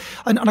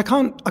 And I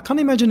can't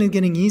imagine it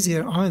getting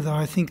easier either.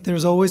 I think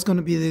there's always going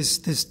to be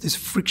this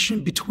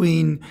friction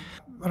between,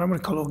 I don't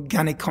want to call it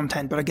organic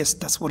content, but I guess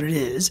that's what it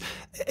is,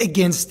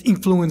 against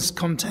influenced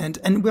content.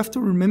 And we have to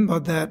remember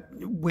that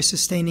we're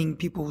sustaining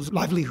people's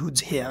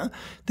livelihoods here.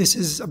 This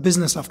is a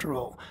business after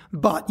all.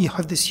 But you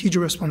have this huge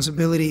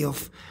responsibility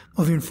of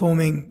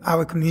informing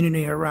our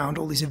community around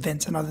all these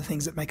events and other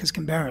things that make us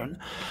Canberran.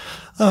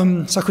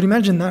 So I could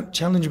imagine that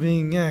challenge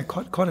being,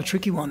 quite a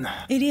tricky one.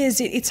 It is.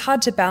 It's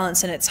hard to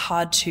balance, and it's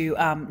hard to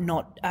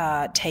not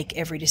take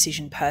every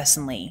decision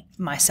personally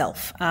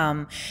myself.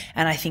 And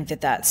I think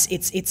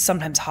it's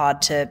sometimes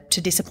hard to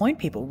disappoint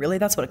people. Really,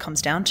 that's what it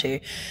comes down to.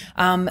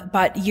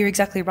 But you're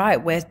exactly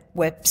right.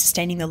 We're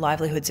sustaining the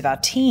livelihoods of our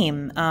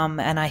team,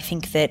 and I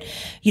think that,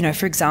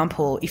 for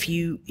example, if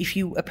you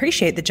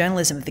appreciate the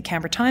journalism of the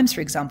Canberra Times,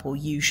 for example,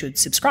 you should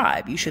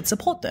subscribe. You should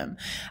support them.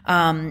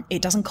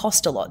 It doesn't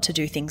cost a lot to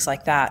do things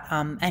like that,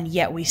 and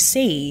yet we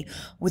see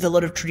with a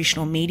lot of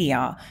traditional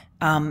media,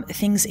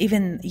 things,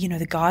 even,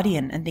 The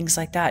Guardian and things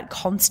like that,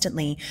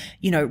 constantly,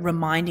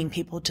 reminding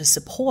people to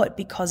support,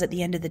 because at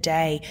the end of the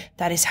day,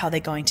 that is how they're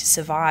going to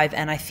survive.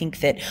 And I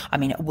think that,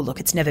 look,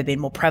 it's never been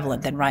more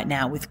prevalent than right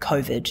now with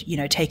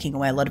COVID, taking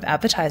away a lot of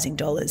advertising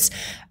dollars.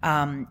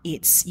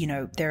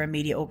 There are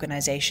media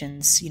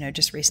organizations,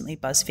 just recently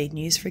BuzzFeed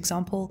News, for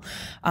example,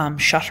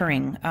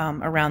 shuttering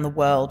around the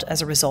world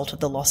as a result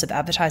of the loss of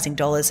advertising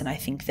dollars. And I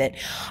think that,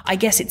 I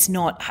guess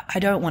I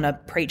don't want to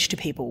preach to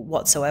people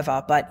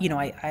whatsoever, but,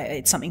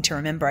 it's something to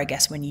remember, I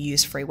guess, when you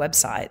use free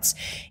websites,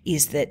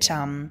 is that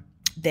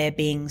they're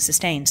being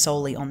sustained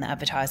solely on the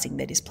advertising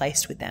that is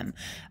placed with them.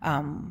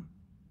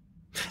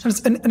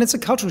 And it's a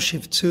cultural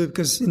shift too,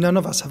 because none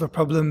of us have a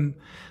problem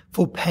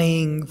for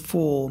paying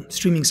for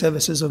streaming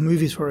services or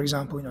movies, for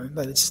example,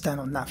 whether it's stand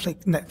on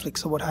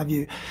Netflix or what have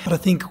you. But I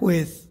think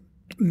with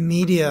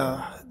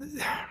media,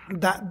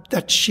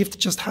 that shift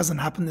just hasn't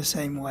happened the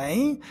same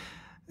way.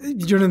 Do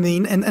you know what I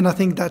mean? And I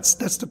think that's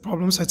the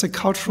problem. So it's a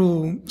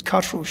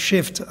cultural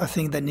shift, I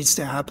think, that needs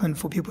to happen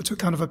for people to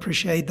kind of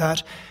appreciate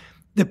that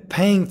they're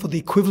paying for the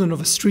equivalent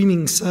of a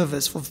streaming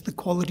service for the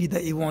quality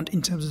that you want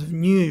in terms of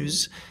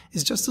news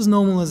is just as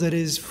normal as it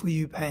is for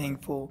you paying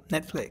for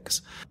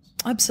Netflix.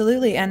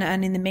 Absolutely.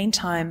 And in the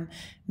meantime,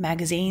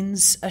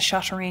 magazines are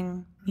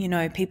shuttering.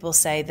 People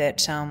say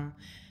that,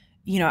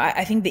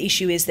 I think the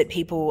issue is that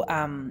people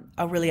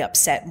are really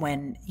upset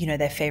when,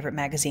 their favorite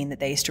magazine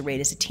that they used to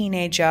read as a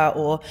teenager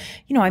or,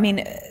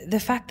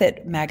 the fact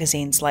that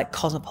magazines like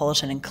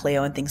Cosmopolitan and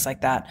Clio and things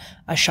like that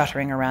are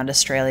shuttering around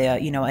Australia,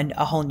 and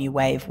a whole new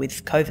wave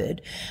with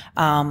COVID.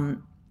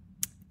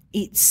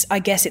 I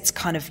guess it's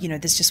kind of,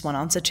 there's just one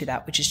answer to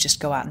that, which is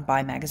just go out and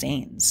buy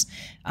magazines.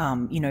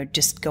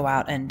 Just go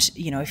out and,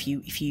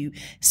 if you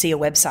see a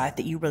website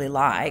that you really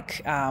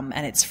like,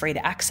 and it's free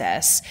to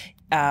access,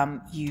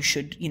 you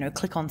should,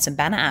 click on some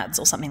banner ads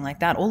or something like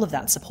that. All of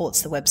that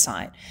supports the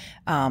website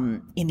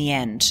in the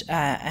end.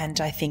 And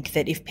I think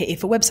that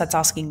if a website's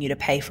asking you to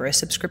pay for a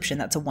subscription,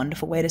 that's a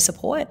wonderful way to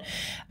support.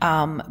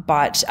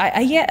 But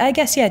I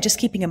guess, just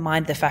keeping in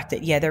mind the fact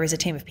that, there is a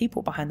team of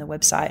people behind the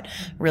website,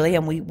 really.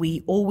 And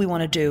we all we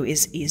want to do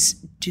is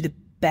do the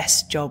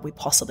best job we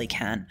possibly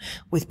can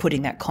with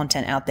putting that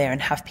content out there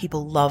and have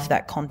people love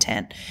that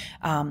content.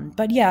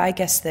 But I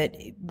guess that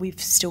we've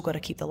still got to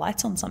keep the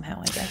lights on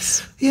somehow, I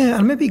guess. Yeah,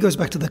 and maybe it goes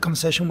back to the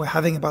conversation we're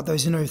having about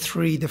those,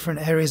 3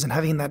 different areas and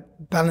having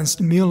that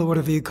balanced meal or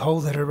whatever you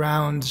call it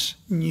around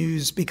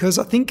news. Because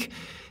I think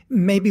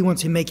maybe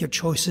once you make your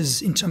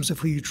choices in terms of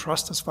who you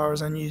trust as far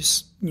as a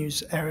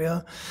news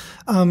area,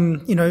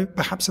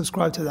 perhaps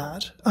subscribe to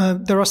that.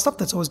 There are stuff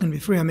that's always going to be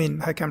free. I mean,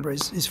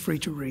 HerCanberra is free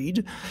to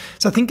read.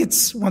 So I think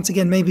it's, once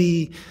again,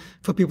 maybe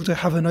for people to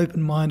have an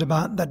open mind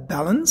about that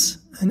balance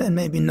and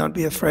maybe not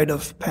be afraid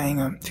of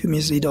paying a few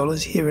measly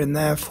dollars here and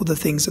there for the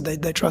things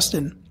that they trust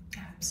in.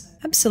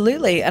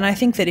 Absolutely. And I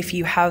think that if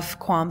you have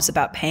qualms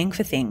about paying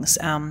for things,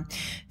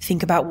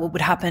 think about what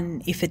would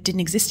happen if it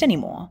didn't exist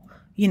anymore.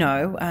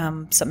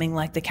 Something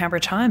like the Canberra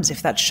Times,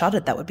 if that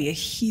shuttered, that would be a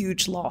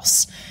huge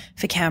loss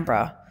for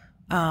Canberra.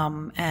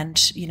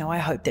 I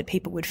hope that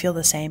people would feel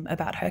the same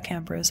about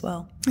HerCanberra as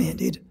well. Yeah,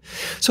 indeed.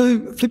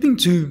 So flipping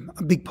to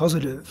a big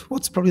positive,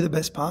 what's probably the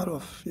best part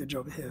of your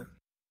job here?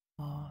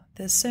 Oh,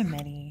 there's so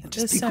many.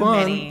 Just pick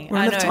one. We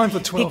don't have time for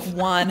 12. Pick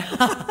one.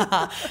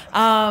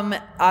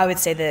 I would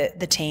say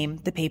the team,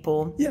 the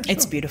people. Yeah, sure.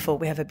 It's beautiful.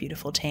 We have a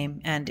beautiful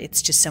team and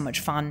it's just so much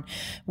fun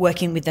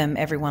working with them.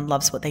 Everyone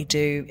loves what they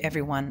do.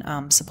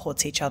 Everyone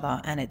supports each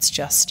other and it's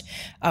just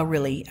a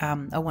really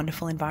a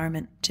wonderful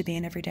environment to be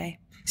in every day.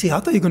 See,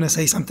 I thought you were going to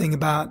say something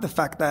about the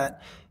fact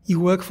that you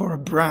work for a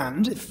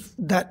brand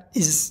that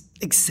is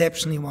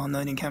exceptionally well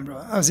known in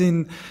Canberra. As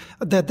in,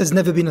 that there's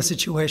never been a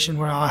situation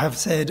where I have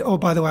said, oh,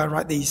 by the way, I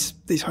write these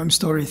home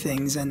story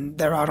things and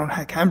they're out on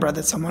HerCanberra,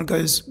 that someone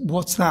goes,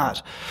 what's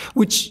that?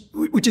 Which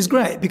is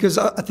great because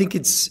I think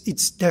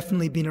it's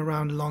definitely been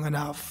around long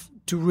enough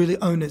to really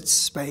own its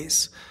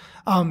space.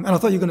 And I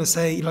thought you were going to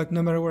say,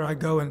 no matter where I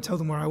go and tell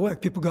them where I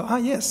work, people go,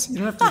 yes, you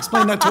don't have to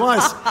explain that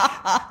twice.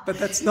 But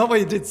that's not what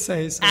you did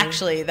say. So.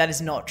 Actually, that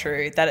is not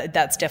true.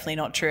 That's definitely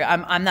not true.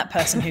 I'm that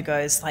person who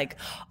goes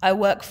I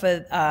work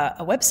for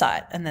a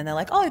website. And then they're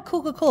like, oh,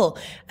 cool.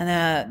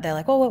 And they're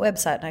like, oh, what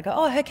website? And I go,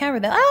 oh,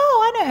 HerCanberra. They're like,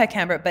 oh, I know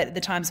HerCanberra. But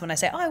the times when I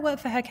say, oh, I work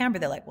for HerCanberra,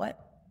 they're like, what?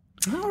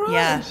 All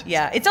right.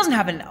 Yeah. It doesn't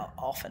happen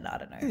often, I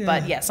don't know. Yeah.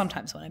 But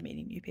sometimes when I'm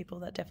meeting new people,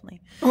 that definitely.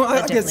 Well,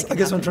 I guess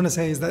what I'm trying to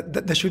say is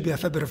that there should be a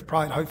fair bit of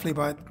pride, hopefully,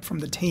 from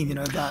the team,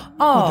 that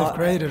what they've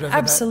created. Over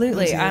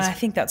Absolutely. That and I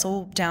think that's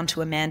all down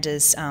to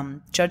Amanda's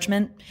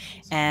judgment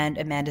and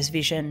Amanda's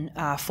vision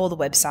for the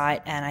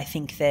website. And I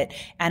think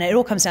and it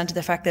all comes down to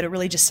the fact that it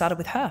really just started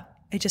with her.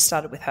 It just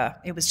started with her.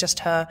 It was just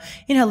her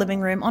in her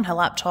living room on her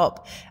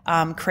laptop,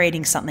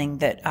 creating something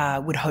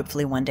that would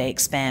hopefully one day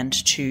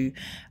expand to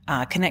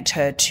connect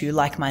her to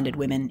like-minded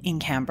women in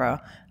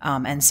Canberra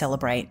and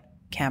celebrate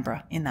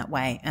Canberra in that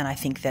way. And I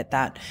think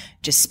that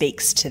just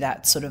speaks to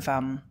that sort of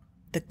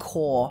the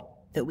core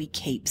that we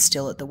keep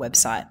still at the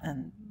website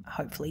and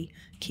hopefully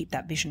keep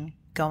that vision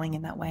going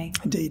in that way.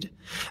 Indeed.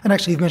 And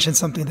actually, you've mentioned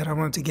something that I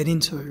wanted to get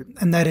into,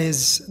 and that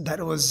is that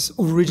it was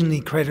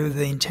originally created with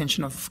the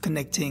intention of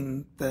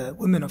connecting the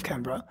women of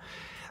Canberra.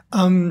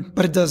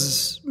 But it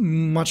does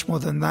much more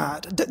than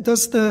that.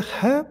 Does the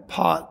her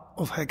part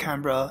of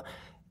HerCanberra,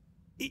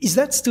 is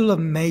that still a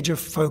major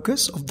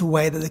focus of the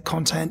way that the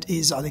content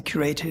is either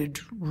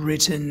curated,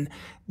 written,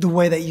 the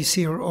way that you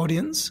see your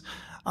audience?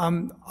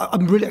 I'm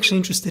really actually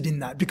interested in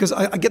that because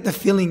I get the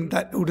feeling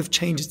that it would have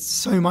changed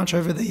so much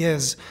over the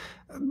years.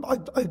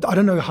 I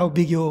don't know how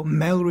big your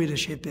male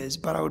readership is,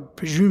 but I would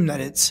presume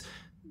that it's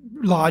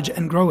large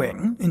and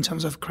growing in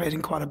terms of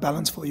creating quite a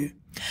balance for you.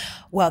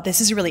 Well, this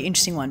is a really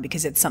interesting one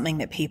because it's something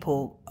that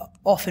people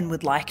often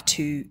would like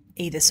to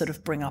either sort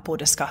of bring up or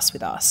discuss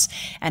with us.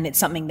 And it's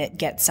something that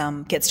gets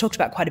talked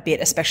about quite a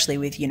bit, especially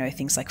with,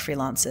 things like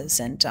freelancers.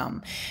 And,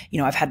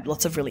 I've had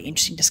lots of really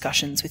interesting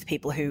discussions with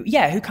people who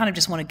kind of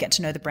just want to get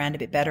to know the brand a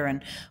bit better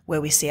and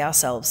where we see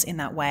ourselves in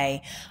that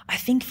way. I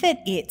think that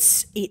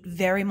it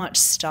very much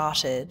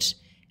started,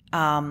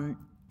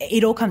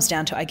 it all comes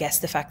down to, I guess,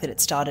 the fact that it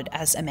started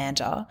as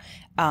Amanda.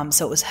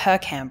 So it was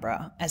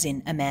HerCanberra, as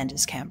in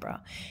Amanda's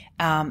Canberra.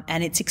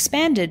 And it's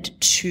expanded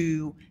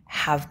to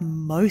have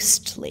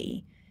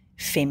mostly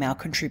female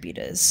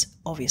contributors.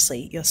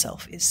 Obviously,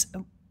 yourself is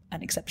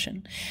an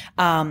exception,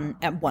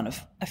 and one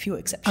of a few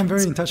exceptions. I'm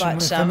very in touch with my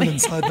feminine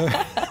side, though.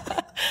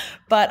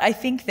 But I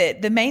think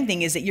that the main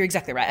thing is that you're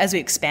exactly right. As we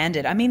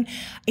expanded, I mean,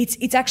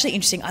 it's actually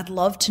interesting. I'd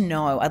love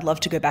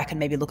to go back and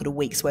maybe look at a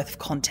week's worth of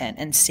content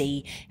and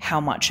see how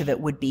much of it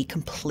would be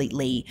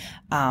completely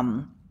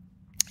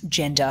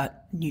gender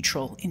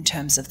neutral in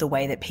terms of the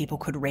way that people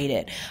could read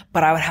it.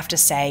 But I would have to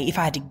say, if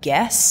I had to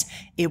guess,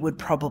 it would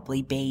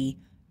probably be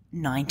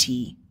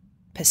 90%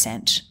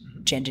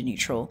 gender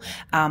neutral.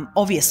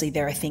 Obviously,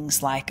 there are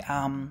things like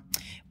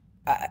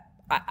I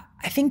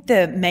think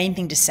the main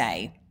thing to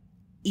say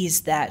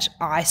is that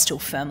I still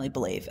firmly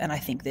believe, and I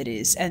think that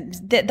is, and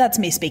that's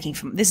me speaking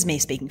this is me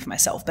speaking for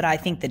myself, but I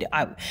think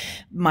that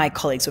my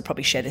colleagues would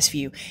probably share this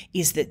view,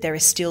 is that there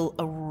is still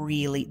a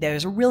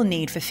real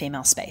need for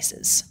female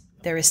spaces.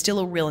 There is still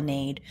a real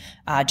need.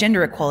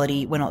 Gender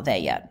equality, we're not there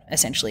yet,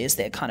 essentially, is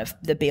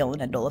the be all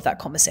and end all of that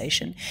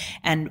conversation.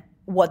 And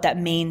what that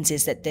means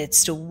is that it's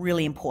still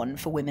really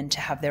important for women to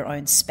have their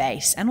own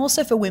space, and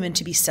also for women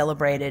to be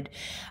celebrated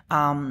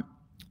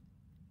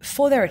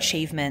for their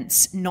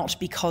achievements, not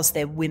because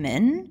they're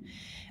women,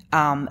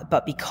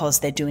 but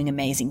because they're doing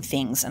amazing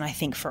things. And I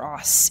think for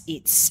us,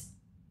 it's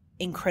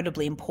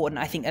incredibly important.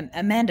 I think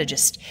Amanda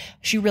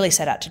she really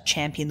set out to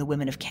champion the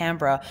women of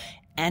Canberra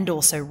and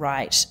also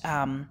write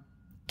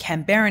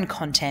Canberran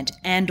content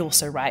and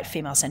also write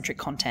female-centric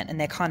content.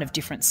 And they're kind of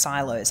different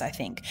silos, I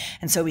think.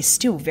 And so we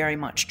still very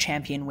much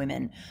champion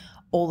women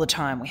all the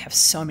time. We have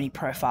so many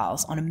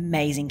profiles on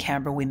amazing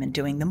Canberra women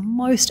doing the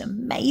most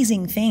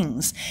amazing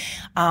things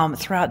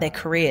throughout their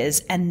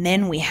careers. And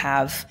then we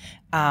have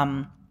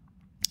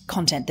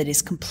content that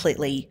is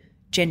completely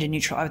gender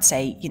neutral. I would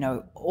say,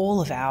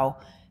 all of our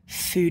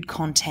food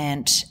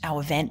content,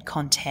 our event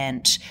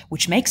content,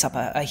 which makes up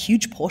a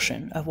huge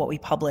portion of what we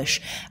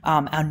publish,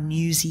 our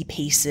newsy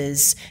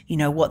pieces,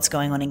 what's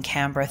going on in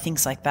Canberra,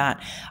 things like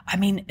that. I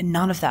mean,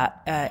 none of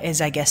that is,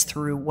 I guess,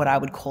 through what I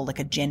would call like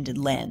a gendered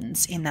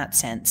lens in that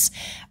sense.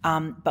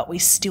 But we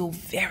still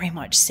very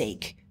much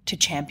seek to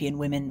champion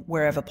women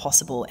wherever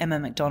possible. Emma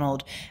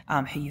McDonald,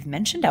 who you've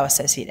mentioned, our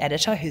associate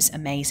editor, who's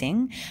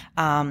amazing,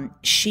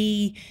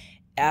 she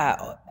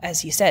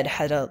as you said,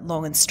 had a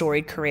long and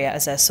storied career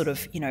as a sort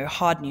of,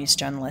 hard news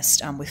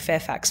journalist with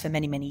Fairfax for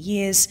many, many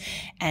years.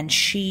 And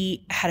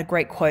she had a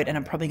great quote, and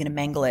I'm probably going to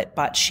mangle it,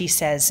 but she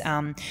says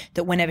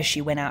that whenever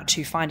she went out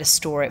to find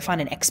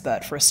an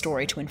expert for a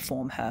story to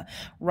inform her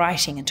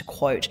writing and to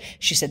quote,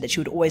 she said that she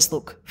would always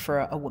look for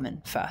a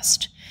woman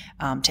first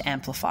to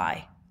amplify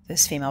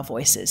those female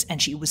voices.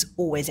 And she was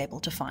always able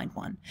to find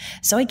one.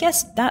 So I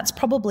guess that's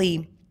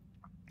probably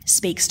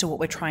speaks to what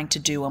we're trying to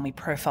do when we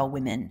profile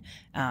women,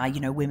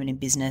 women in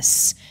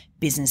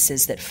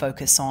businesses that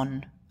focus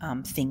on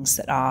things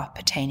that are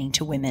pertaining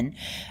to women,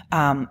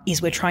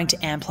 is we're trying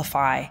to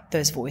amplify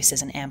those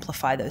voices and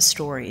amplify those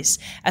stories,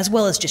 as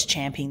well as just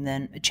champion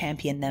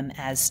them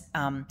as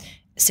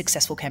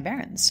successful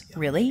Canberrans,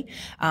 really.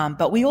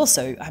 But we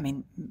also,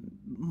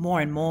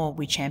 more and more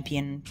we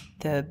champion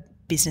the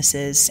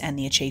businesses and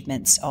the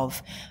achievements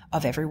of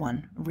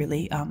everyone,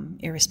 really,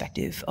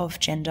 irrespective of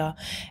gender.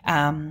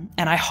 And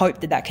I hope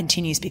that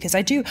continues, because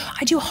I do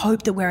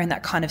hope that we're in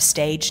that kind of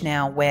stage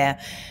now where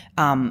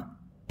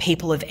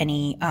people of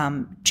any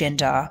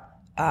gender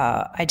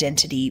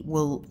identity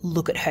will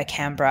look at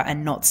HerCanberra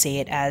and not see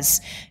it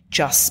as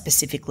just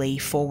specifically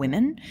for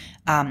women.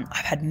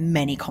 I've had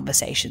many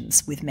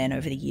conversations with men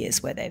over the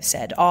years where they've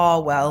said,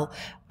 oh, well,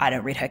 I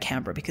don't read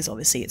HerCanberra because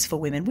obviously it's for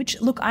women, which,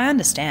 look, I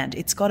understand.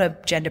 It's got a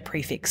gender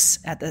prefix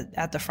at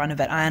the front of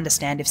it. I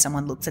understand if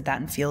someone looks at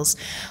that and feels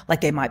like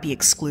they might be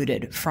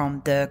excluded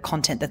from the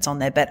content that's on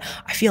there. But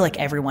I feel like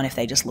everyone, if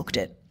they just looked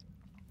at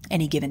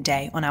any given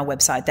day on our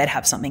website,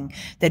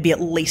 there'd be at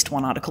least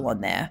one article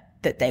on there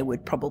that they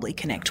would probably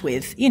connect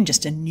with in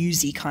just a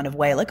newsy kind of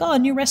way, like, a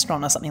new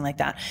restaurant or something like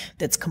that,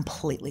 that's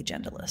completely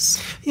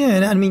genderless. Yeah,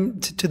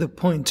 and to the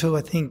point too,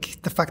 I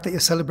think the fact that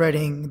you're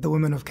celebrating the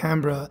women of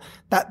Canberra,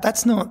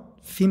 that's not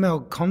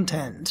female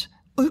content.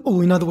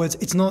 Or in other words,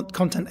 it's not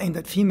content aimed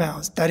at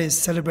females. That is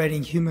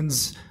celebrating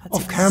humans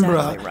of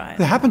Canberra right.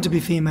 who happen to be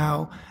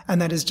female, and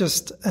that is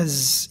just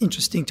as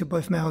interesting to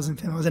both males and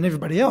females and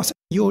everybody else.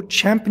 You're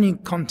championing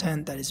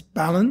content that is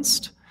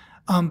balanced,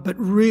 but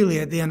really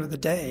at the end of the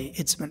day,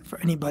 it's meant for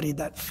anybody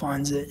that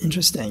finds it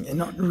interesting, and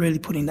not really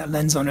putting that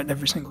lens on it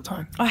every single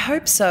time. I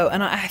hope so.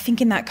 And I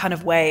think in that kind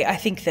of way, I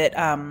think that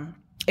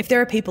if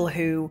there are people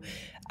who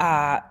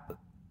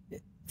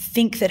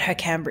think that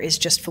HerCanberra is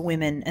just for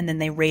women, and then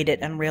they read it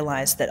and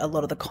realize that a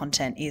lot of the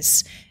content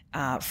is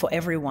for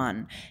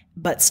everyone,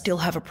 but still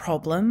have a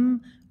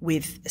problem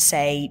with,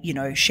 say,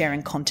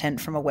 sharing content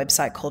from a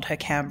website called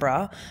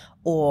HerCanberra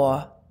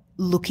or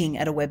looking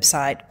at a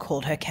website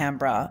called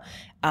HerCanberra,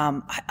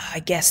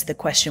 I guess the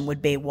question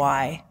would be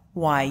why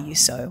are you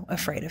so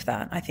afraid of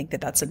that? I think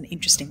that that's an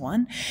interesting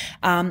one.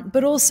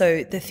 But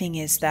also the thing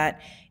is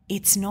that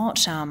it's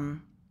not,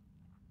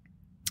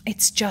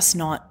 it's just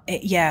not,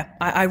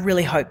 I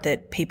really hope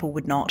that people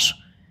would not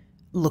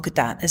look at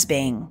that as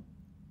being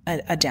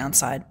a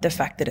downside, the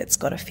fact that it's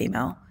got a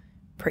female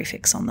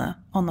prefix on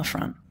the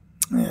front.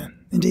 Yeah,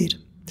 indeed.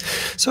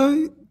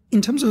 So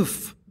in terms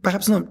of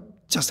perhaps not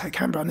just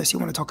HerCanberra, unless you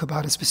want to talk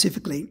about it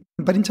specifically,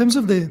 but in terms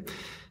of the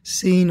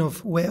scene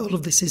of where all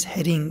of this is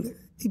heading,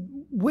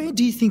 where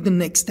do you think the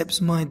next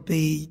steps might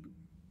be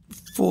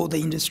for the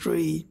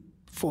industry,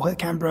 for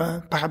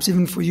HerCanberra, perhaps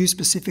even for you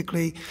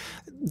specifically?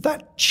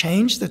 That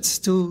change that's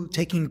still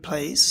taking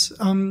place,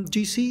 do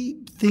you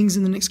see things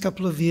in the next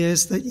couple of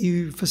years that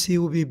you foresee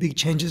will be big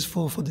changes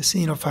for the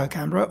scene of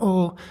HerCanberra,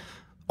 or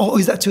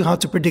is that too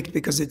hard to predict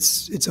because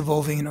it's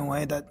evolving in a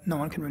way that no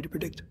one can really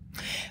predict?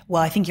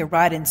 Well, I think you're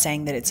right in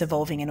saying that it's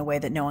evolving in a way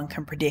that no one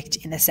can predict,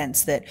 in the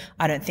sense that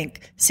I don't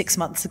think 6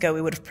 months ago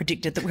we would have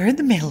predicted that we're in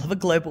the middle of a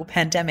global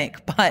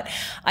pandemic. But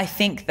I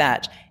think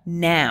that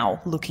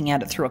now, looking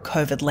at it through a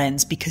COVID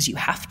lens, because you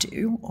have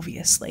to,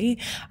 obviously,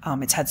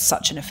 it's had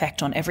such an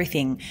effect on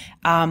everything.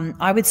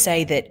 I would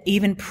say that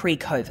even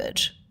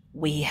pre-COVID,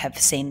 we have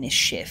seen this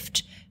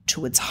shift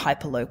towards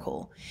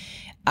hyperlocal.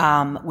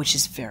 Which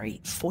is very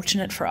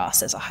fortunate for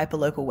us as a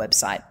hyperlocal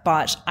website.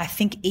 But I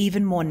think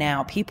even more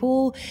now,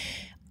 people,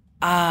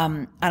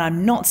 and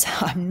I'm not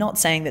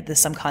saying that there's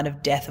some kind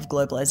of death of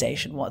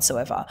globalization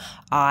whatsoever.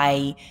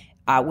 I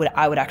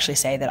would actually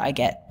say that I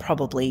get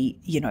probably,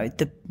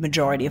 the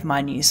majority of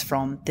my news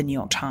from the New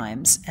York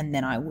Times, and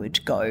then I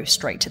would go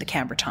straight to the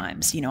Canberra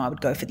Times. I would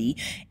go for the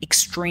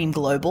extreme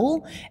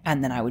global,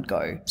 and then I would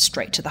go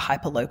straight to the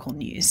hyperlocal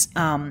news.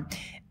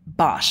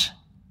 But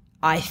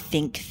I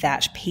think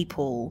that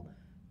people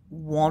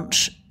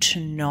want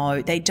to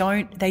know, they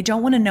don't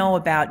want to know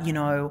about,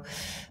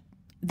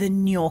 the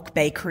New York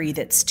bakery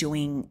that's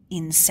doing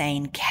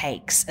insane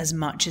cakes as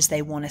much as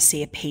they want to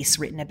see a piece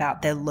written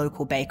about their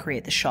local bakery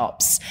at the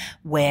shops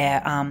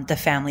where the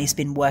family's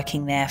been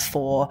working there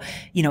for,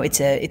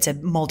 it's a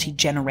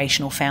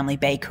multi-generational family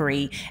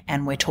bakery,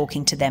 and we're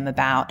talking to them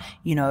about,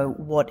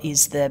 what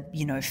is the,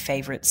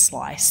 favorite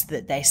slice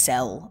that they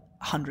sell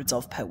hundreds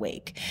of per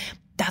week.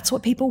 That's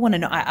what people want to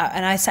know.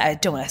 I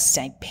don't want to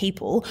say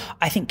people.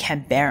 I think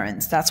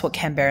Canberrans, that's what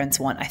Canberrans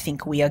want. I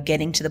think we are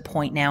getting to the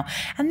point now.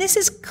 And this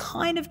is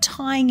kind of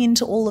tying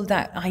into all of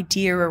that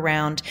idea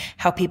around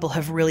how people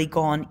have really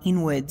gone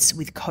inwards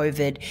with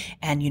COVID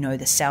and,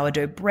 the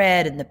sourdough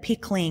bread and the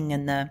pickling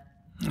and the...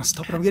 Oh,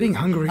 stop it. I'm getting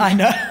hungry. I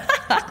know.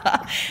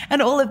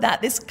 And all of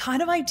that, this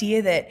kind of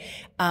idea that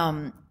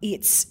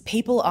it's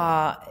people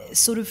are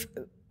sort of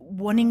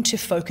wanting to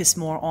focus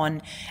more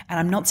on, and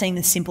I'm not saying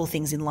the simple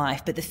things in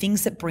life, but the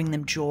things that bring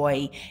them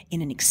joy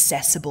in an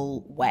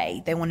accessible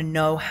way. They want to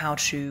know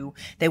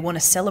they want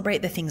to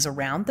celebrate the things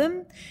around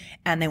them,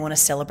 and they want to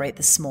celebrate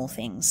the small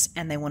things,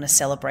 and they want to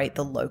celebrate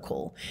the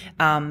local.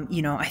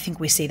 I think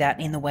we see that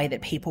in the way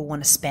that people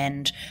want to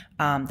spend,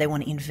 they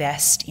want to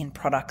invest in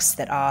products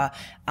that are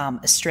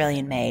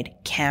Australian made,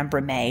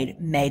 Canberra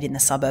made in the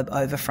suburb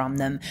over from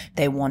them.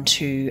 They want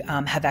to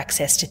have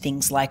access to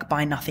things like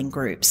buy nothing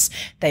groups.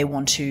 They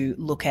want to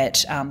look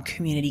at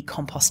community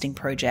composting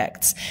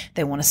projects.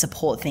 They want to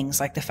support things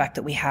like the fact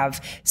that we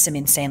have some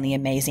insanely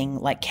amazing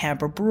like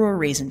Canberra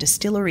breweries and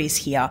distilleries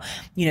here.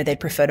 They'd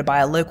prefer to buy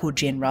a local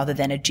gin rather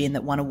than a gin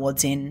that won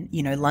awards in,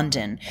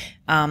 London.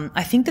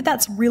 I think that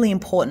that's really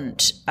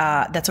important.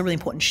 That's a really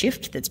important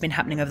shift that's been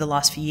happening over the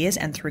last few years,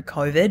 and through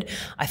COVID,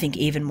 I think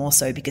even more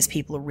so, because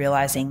people are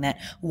realizing that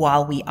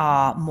while we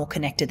are more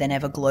connected than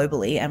ever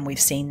globally, and we've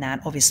seen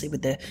that obviously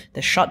with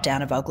the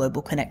shutdown of our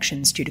global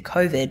connections due to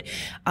COVID,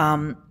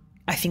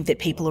 I think that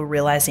people are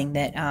realizing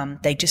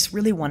that they just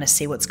really want to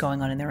see what's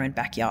going on in their own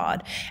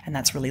backyard. And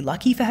that's really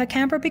lucky for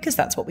HerCanberra because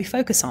that's what we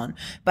focus on.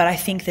 But I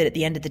think that at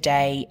the end of the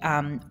day,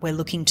 we're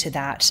looking to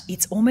that.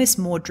 It's almost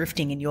more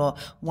drifting in your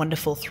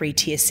wonderful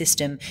 3-tier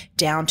system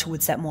down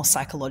towards that more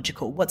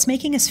psychological. What's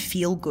making us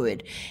feel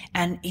good?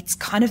 And it's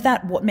kind of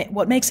that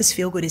what makes us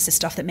feel good is the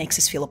stuff that makes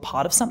us feel a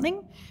part of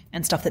something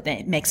and stuff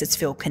that makes us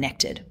feel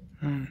connected.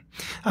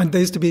 And there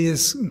used to be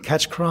this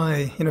catch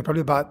cry,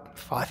 probably about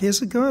 5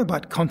 years ago,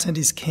 about content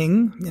is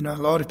king. A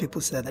lot of people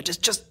said that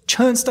just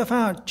churn stuff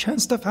out,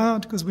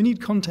 because we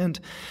need content.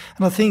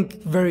 And I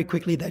think very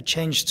quickly that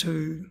changed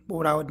to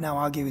what I would now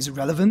argue is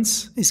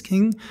relevance is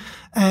king,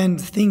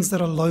 and things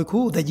that are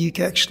local that you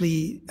can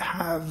actually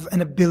have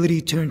an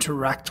ability to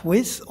interact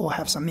with or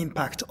have some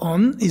impact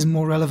on is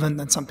more relevant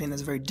than something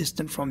that's very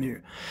distant from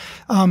you.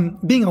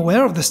 Being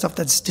aware of the stuff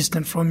that's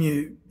distant from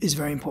you is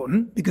very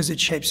important because it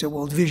shapes your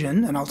world vision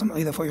and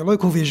ultimately therefore your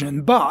local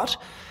vision. But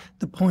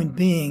the point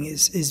being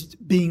is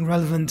being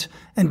relevant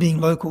and being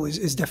local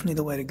is definitely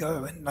the way to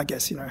go. And I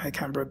guess,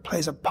 HerCanberra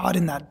plays a part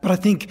in that. But I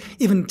think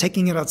even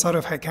taking it outside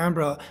of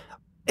HerCanberra,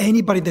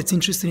 anybody that's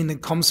interested in the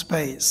comm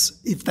space,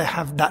 if they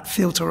have that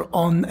filter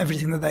on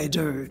everything that they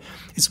do,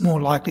 it's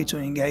more likely to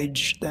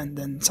engage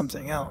than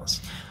something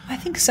else. I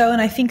think so.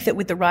 And I think that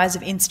with the rise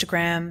of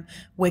Instagram,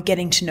 we're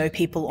getting to know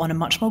people on a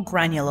much more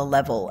granular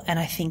level. And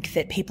I think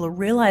that people are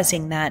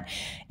realizing that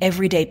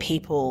everyday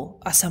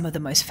people are some of the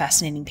most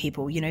fascinating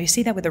people. You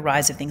see that with the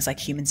rise of things like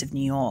Humans of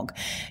New York.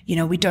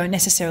 We don't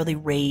necessarily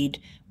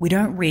read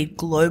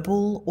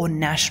global or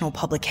national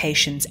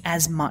publications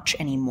as much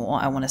anymore,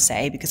 I want to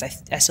say, because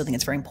I still think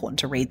it's very important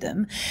to read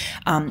them.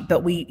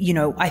 But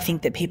I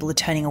think that people are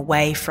turning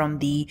away from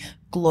the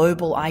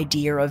global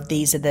idea of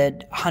these are the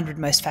 100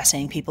 most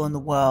fascinating people in the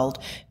world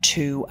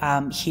to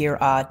here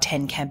are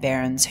 10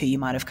 Canberrans who you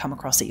might have come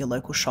across at your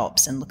local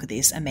shops and look at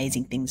these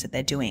amazing things that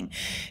they're doing.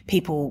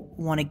 People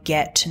want to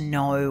get to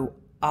know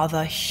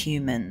other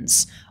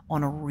humans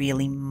on a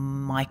really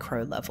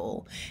micro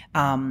level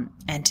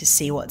and to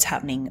see what's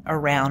happening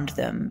around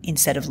them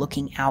instead of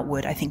looking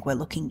outward. I think we're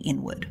looking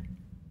inward.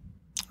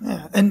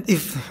 Yeah, and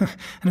if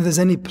there's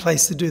any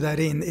place to do that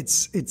in,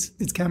 it's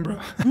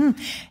Canberra.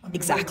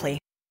 Exactly.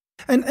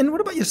 And what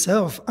about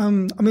yourself?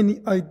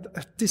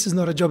 This is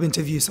not a job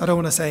interview, so I don't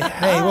want to say,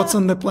 hey, what's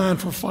on the plan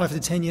for 5 to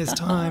 10 years'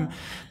 time?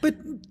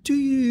 But do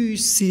you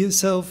see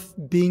yourself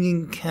being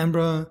in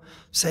Canberra,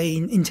 say,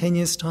 in 10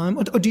 years' time?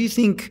 Or do you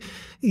think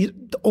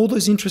all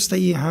those interests that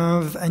you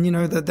have and,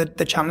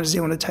 the challenges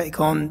you want to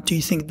take on, do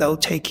you think they'll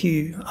take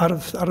you out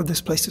of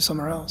this place to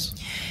somewhere else?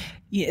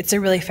 Yeah, it's a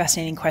really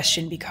fascinating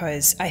question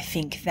because I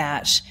think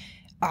that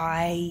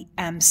I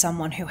am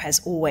someone who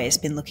has always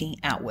been looking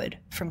outward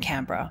from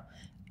Canberra.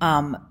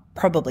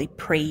 Probably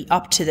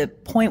up to the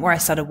point where I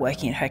started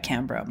working at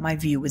HerCanberra, my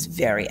view was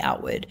very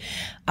outward.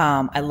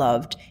 I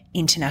loved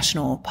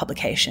international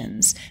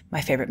publications.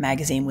 My favorite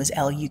magazine was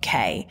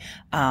LUK.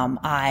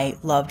 I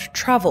loved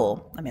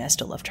travel. I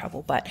still love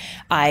travel, but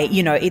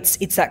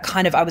it's that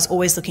kind of, I was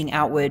always looking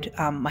outward.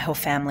 My whole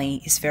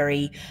family is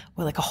we're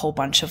like a whole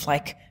bunch of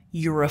like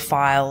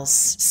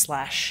Europhiles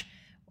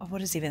 / what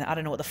is even, I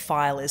don't know what the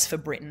file is for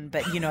Britain,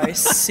 but,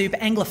 super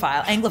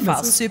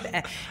Anglophile,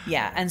 super,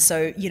 yeah. And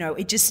so,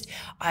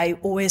 I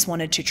always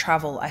wanted to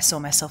travel. I saw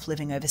myself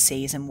living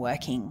overseas and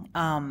working.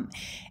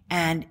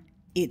 And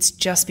it's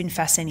just been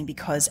fascinating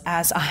because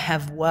as I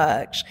have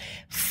worked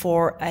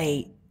for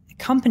a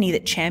company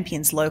that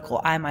champions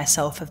local, I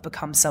myself have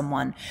become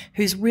someone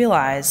who's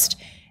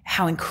realized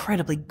how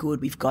incredibly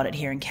good we've got it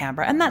here in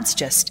Canberra. And that's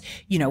just,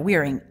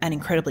 we're an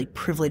incredibly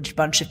privileged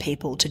bunch of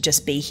people to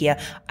just be here.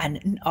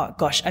 And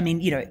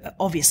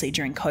obviously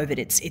during COVID,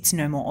 it's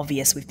no more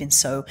obvious. We've been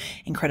so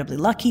incredibly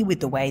lucky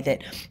with the way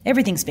that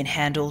everything's been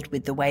handled,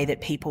 with the way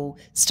that people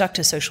stuck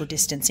to social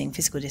distancing,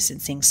 physical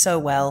distancing so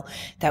well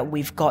that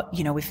we've got,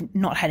 we've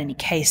not had any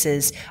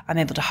cases. I'm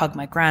able to hug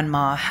my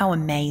grandma. How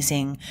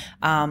amazing.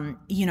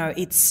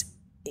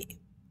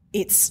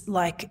 It's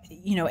like,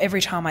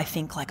 every time I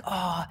think like,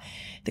 oh,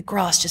 the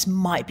grass just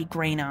might be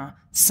greener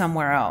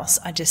somewhere else,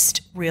 I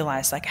just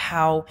realize like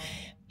how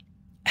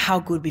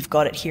good we've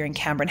got it here in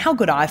Canberra and how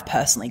good I've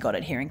personally got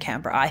it here in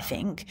Canberra, I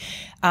think.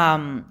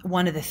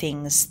 One of the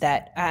things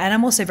that, and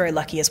I'm also very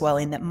lucky as well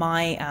in that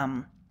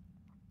my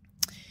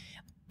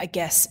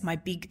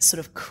big sort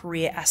of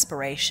career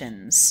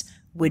aspirations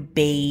would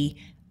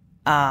be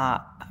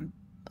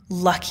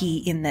lucky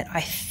in that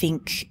I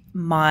think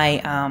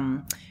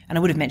and I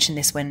would have mentioned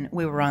this when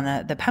we were on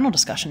the panel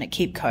discussion at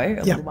Keep Co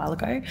a little while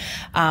ago.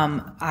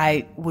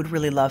 I would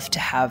really love to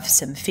have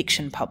some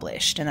fiction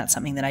published, and that's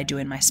something that I do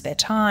in my spare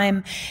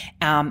time.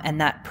 And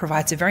that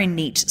provides a very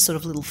neat sort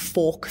of little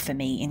fork for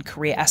me in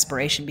career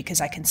aspiration because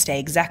I can stay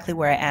exactly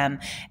where I am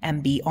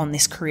and be on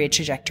this career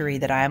trajectory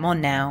that I am on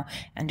now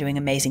and doing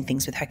amazing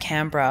things with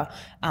HerCanberra,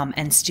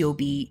 and still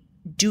be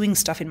doing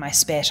stuff in my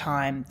spare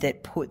time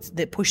that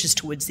pushes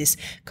towards this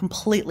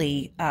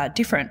completely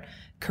different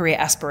career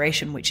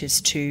aspiration, which is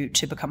to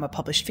become a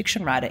published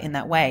fiction writer in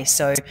that way.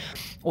 So,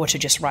 or to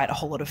just write a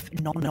whole lot of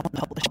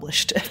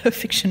non-published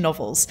fiction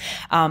novels.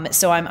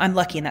 So I'm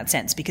lucky in that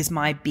sense because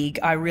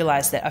I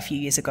realized that a few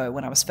years ago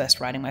when I was first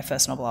writing my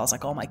first novel, I was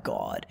like, oh my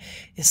God,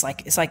 it's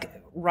like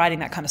writing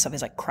that kind of stuff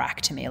is like crack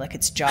to me. Like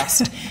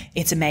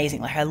it's amazing.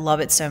 Like I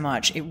love it so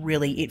much.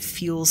 It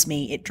fuels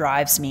me, it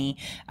drives me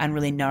and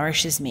really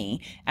nourishes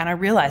me. And I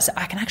realized that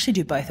I can actually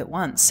do both at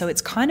once. So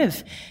it's kind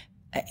of,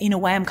 in a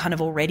way, I'm kind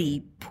of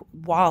already,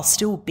 while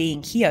still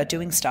being here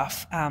doing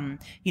stuff,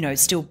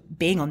 still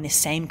being on this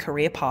same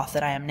career path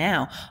that I am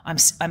now,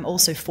 I'm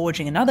also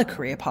forging another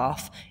career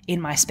path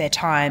in my spare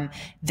time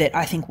that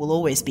I think will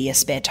always be a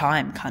spare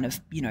time kind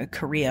of,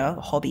 career,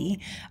 hobby.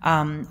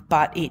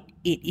 But it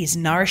is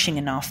nourishing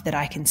enough that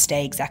I can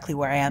stay exactly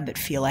where I am, but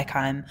feel like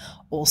I'm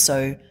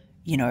also,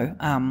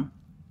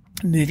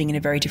 moving in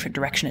a very different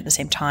direction at the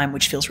same time,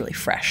 which feels really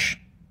fresh.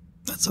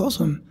 That's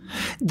awesome.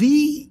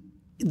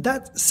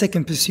 That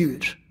second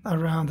pursuit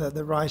around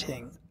the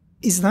writing,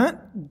 is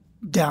that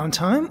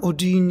downtime or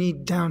do you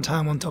need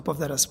downtime on top of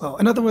that as well?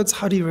 In other words,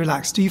 how do you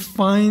relax? Do you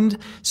find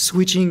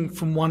switching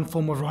from one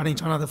form of writing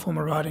to another form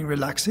of writing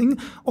relaxing,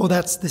 or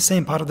that's the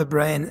same part of the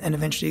brain and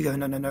eventually you go,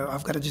 no,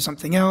 I've got to do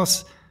something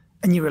else,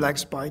 and you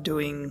relax by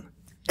doing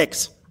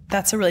X?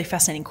 That's a really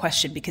fascinating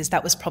question, because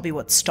that was probably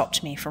what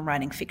stopped me from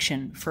writing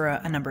fiction for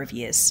a number of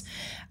years.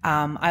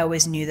 I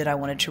always knew that I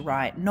wanted to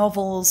write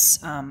novels.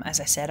 As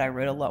I said, I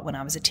wrote a lot when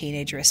I was a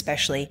teenager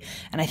especially.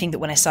 And I think that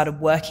when I started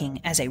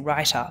working as a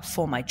writer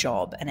for my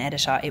job, an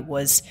editor, it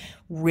was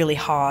really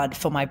hard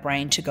for my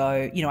brain to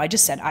go, I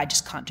just said, I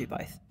just can't do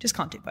both. Just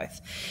can't do both.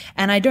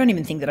 And I don't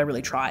even think that I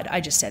really tried. I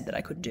just said that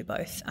I couldn't do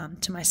both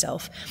to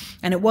myself.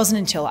 And it wasn't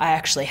until I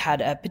actually had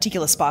a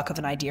particular spark of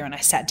an idea and I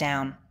sat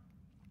down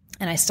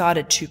and I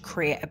started to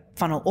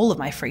funnel all of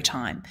my free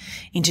time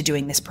into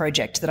doing this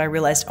project that I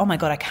realized, oh my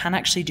God, I can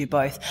actually do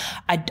both.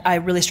 I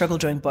really struggle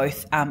doing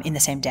both in the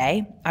same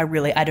day. I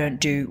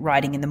don't do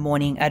writing in the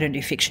morning. I don't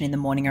do fiction in the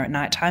morning or at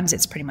night times.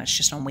 It's pretty much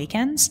just on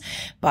weekends.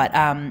 But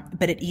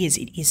it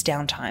is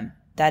downtime.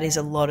 That is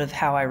a lot of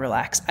how I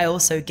relax. I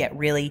also get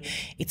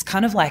it's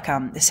kind of like,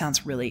 this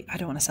sounds really, I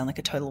don't want to sound like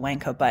a total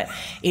wanker, but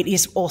it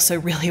is also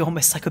really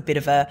almost like a bit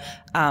of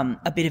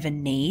a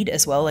need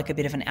as well, like a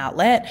bit of an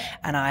outlet.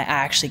 And I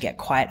actually get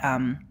quite,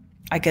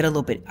 I get a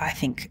little bit, I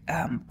think,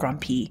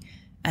 grumpy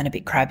and a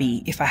bit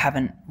crabby if I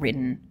haven't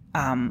written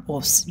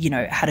or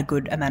had a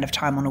good amount of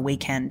time on a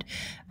weekend,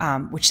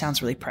 which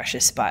sounds really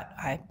precious, but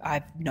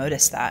I've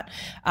noticed that.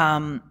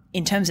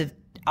 In terms of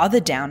other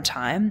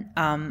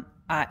downtime,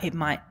 it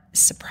might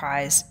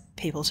surprise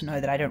people to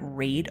know that I don't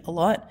read a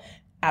lot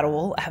at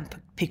all. I haven't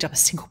picked up a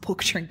single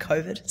book during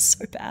COVID. It's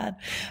so bad.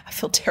 I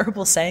feel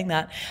terrible saying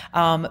that.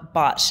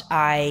 But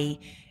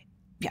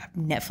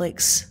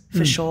Netflix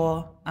for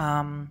sure.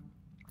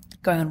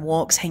 Going on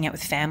walks, hanging out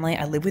with family.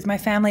 I live with my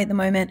family at the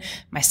moment,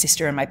 my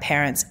sister and my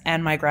parents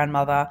and my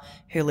grandmother,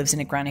 who lives in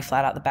a granny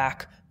flat out the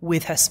back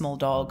with her small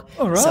dog.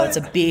 All right. So it's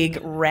a big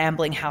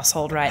rambling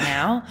household right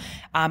now.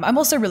 I'm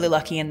also really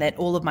lucky in that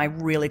all of my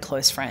really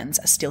close friends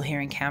are still here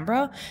in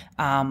Canberra.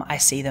 I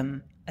see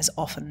them as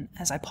often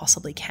as I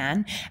possibly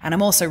can. And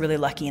I'm also really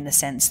lucky in the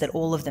sense that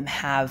all of them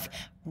have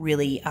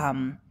really,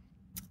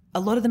 a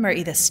lot of them are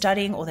either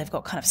studying or they've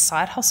got kind of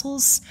side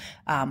hustles,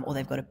 or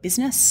they've got a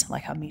business,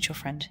 like our mutual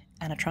friend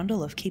Anna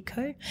Trundle of Keep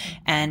Co.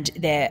 And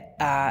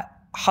they're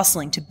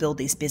hustling to build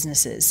these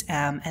businesses.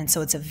 And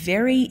so it's a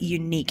very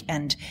unique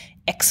and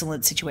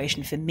excellent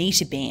situation for me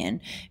to be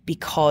in,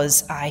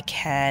 because I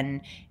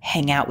can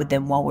hang out with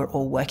them while we're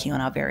all working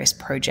on our various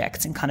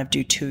projects and kind of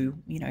do two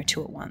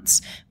at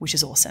once, which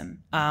is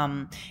awesome.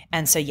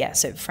 And so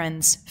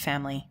friends,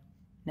 family,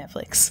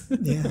 Netflix.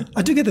 Yeah.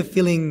 I do get the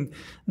feeling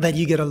that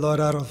you get a lot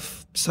out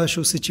of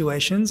social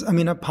situations. I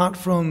mean, apart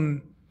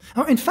from,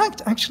 in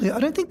fact, actually, I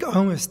don't think I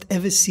almost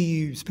ever see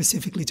you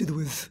specifically to do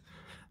with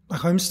like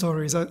home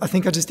stories. I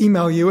think I just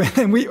email you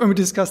and we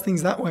discuss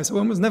things that way. So we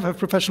almost never have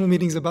professional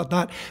meetings about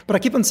that. But I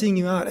keep on seeing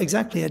you out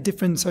exactly at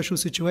different social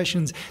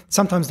situations.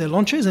 Sometimes they're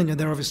launches and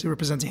they're obviously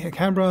representing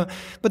HerCanberra.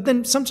 But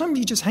then sometimes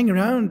you just hang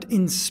around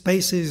in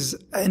spaces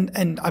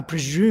and I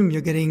presume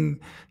you're getting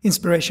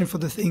inspiration for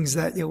the things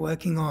that you're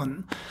working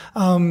on.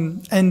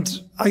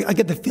 And I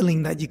get the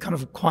feeling that you kind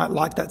of quite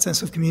like that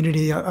sense of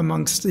community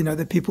amongst,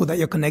 the people that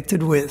you're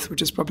connected with,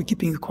 which is probably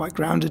keeping you quite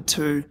grounded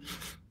to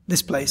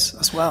this place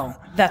as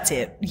well. That's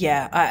it.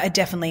 Yeah, I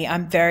definitely,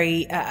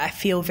 I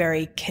feel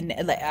very,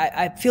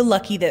 I feel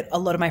lucky that a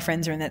lot of my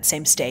friends are in that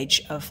same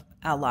stage of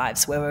our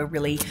lives where we're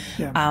really,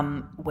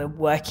 we're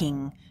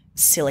working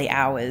silly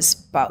hours,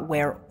 but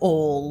we're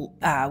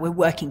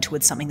working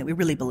towards something that we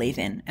really believe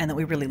in and that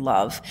we really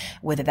love,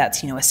 whether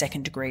that's, a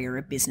second degree or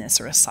a business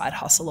or a side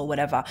hustle or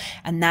whatever.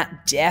 And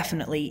that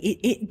definitely,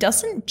 it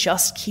doesn't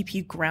just keep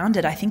you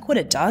grounded. I think what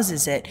it does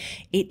is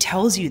it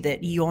tells you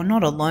that you're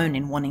not alone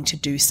in wanting to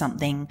do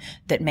something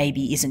that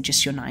maybe isn't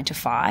just your 9 to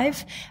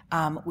 5,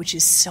 which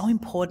is so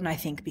important, I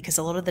think, because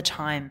a lot of the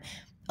time,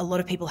 a lot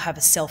of people have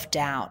a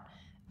self-doubt,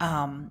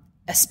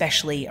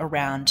 especially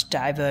around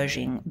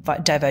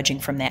diverging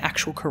from their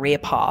actual career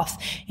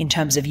path in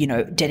terms of,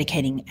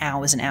 dedicating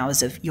hours and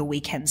hours of your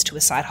weekends to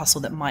a side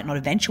hustle that might not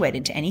eventuate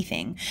into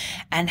anything.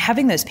 And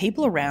having those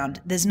people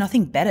around, there's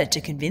nothing better to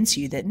convince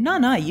you that,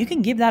 no, you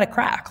can give that a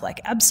crack. Like,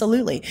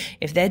 absolutely.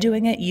 If they're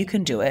doing it, you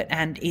can do it.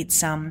 And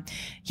it's,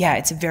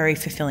 it's a very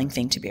fulfilling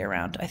thing to be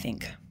around, I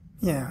think.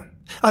 Yeah.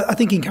 I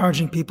think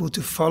encouraging people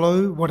to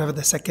follow whatever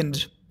the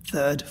second,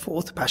 third,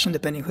 fourth passion,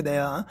 depending who they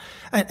are,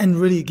 and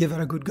really give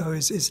it a good go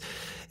is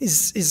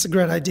a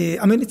great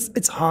idea. I mean,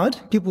 it's hard.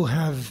 People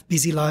have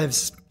busy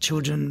lives,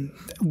 children,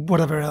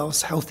 whatever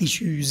else, health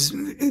issues,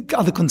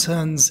 other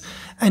concerns,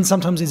 and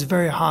sometimes it's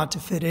very hard to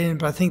fit in.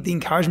 But I think the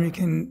encouragement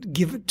you can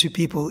give to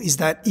people is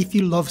that if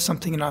you love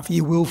something enough,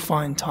 you will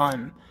find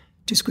time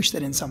to squish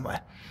that in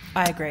somewhere.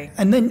 I agree.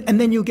 And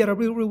then you'll get a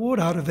real reward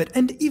out of it.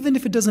 And even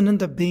if it doesn't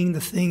end up being the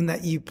thing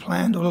that you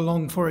planned all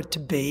along for it to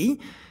be,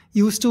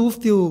 you will still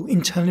feel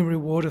internally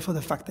rewarded for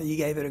the fact that you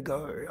gave it a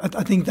go.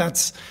 I think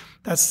that's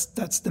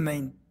the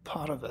main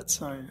part of it.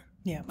 So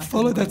Yeah.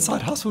 Follow that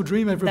side hustle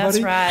dream,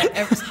 everybody. That's right.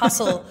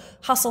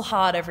 Hustle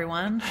hard,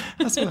 everyone.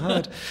 Hustle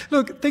hard.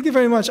 Look, thank you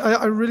very much.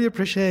 I really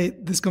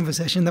appreciate this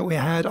conversation that we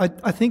had.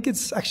 I think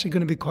it's actually going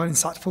to be quite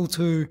insightful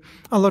to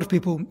a lot of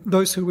people,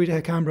 those who read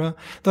HerCanberra,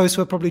 those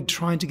who are probably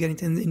trying to get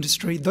into the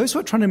industry, those who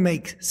are trying to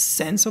make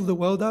sense of the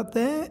world out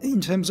there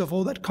in terms of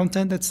all that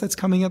content that's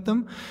coming at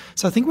them.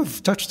 So I think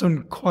we've touched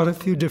on quite a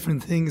few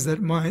different things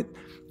that might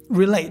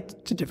relate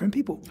to different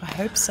people. I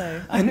hope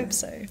so. And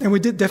we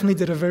definitely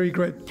did a very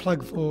great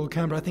plug for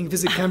Canberra. I think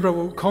Visit Canberra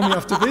will call me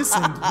after this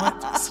and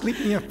might slip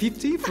me a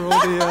 50 for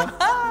all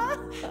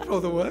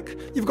the work.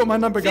 You've got my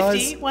number, 50,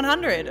 guys.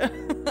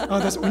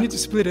 100. We need to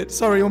split it.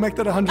 Sorry, we'll make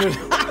that 100.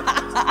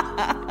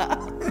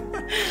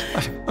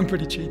 I'm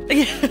pretty cheap.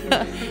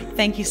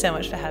 Thank you so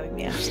much for having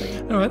me, Ashley.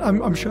 All right,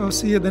 I'm sure I'll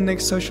see you at the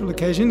next social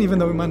occasion, even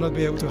though we might not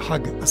be able to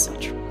hug as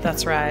such.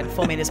 That's right,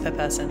 4 meters per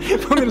person.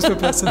 4 meters per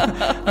person.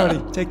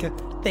 Alrighty, take care.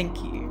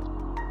 Thank you.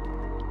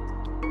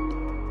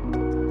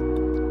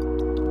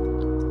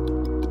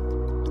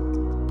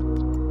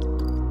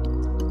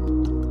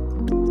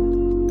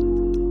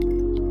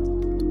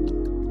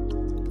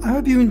 I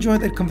hope you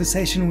enjoyed that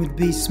conversation with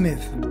Bea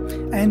Smith.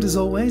 And as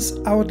always,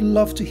 I would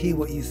love to hear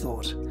what you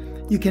thought.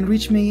 You can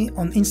reach me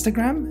on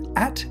Instagram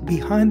at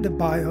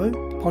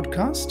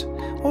BehindTheBioPodcast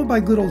or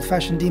by good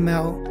old-fashioned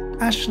email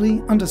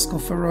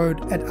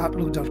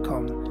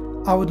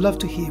ashley_feraude@outlook.com. I would love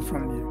to hear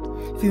from you.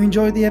 If you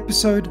enjoyed the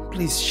episode,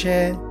 please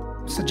share,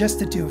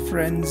 suggest it to your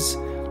friends,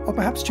 or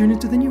perhaps tune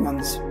into the new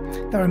ones.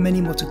 There are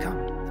many more to come.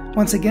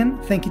 Once again,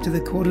 thank you to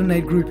the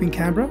Coordinate Group in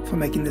Canberra for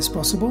making this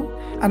possible,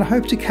 and I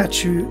hope to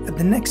catch you at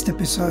the next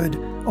episode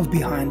of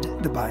Behind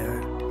the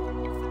Bio.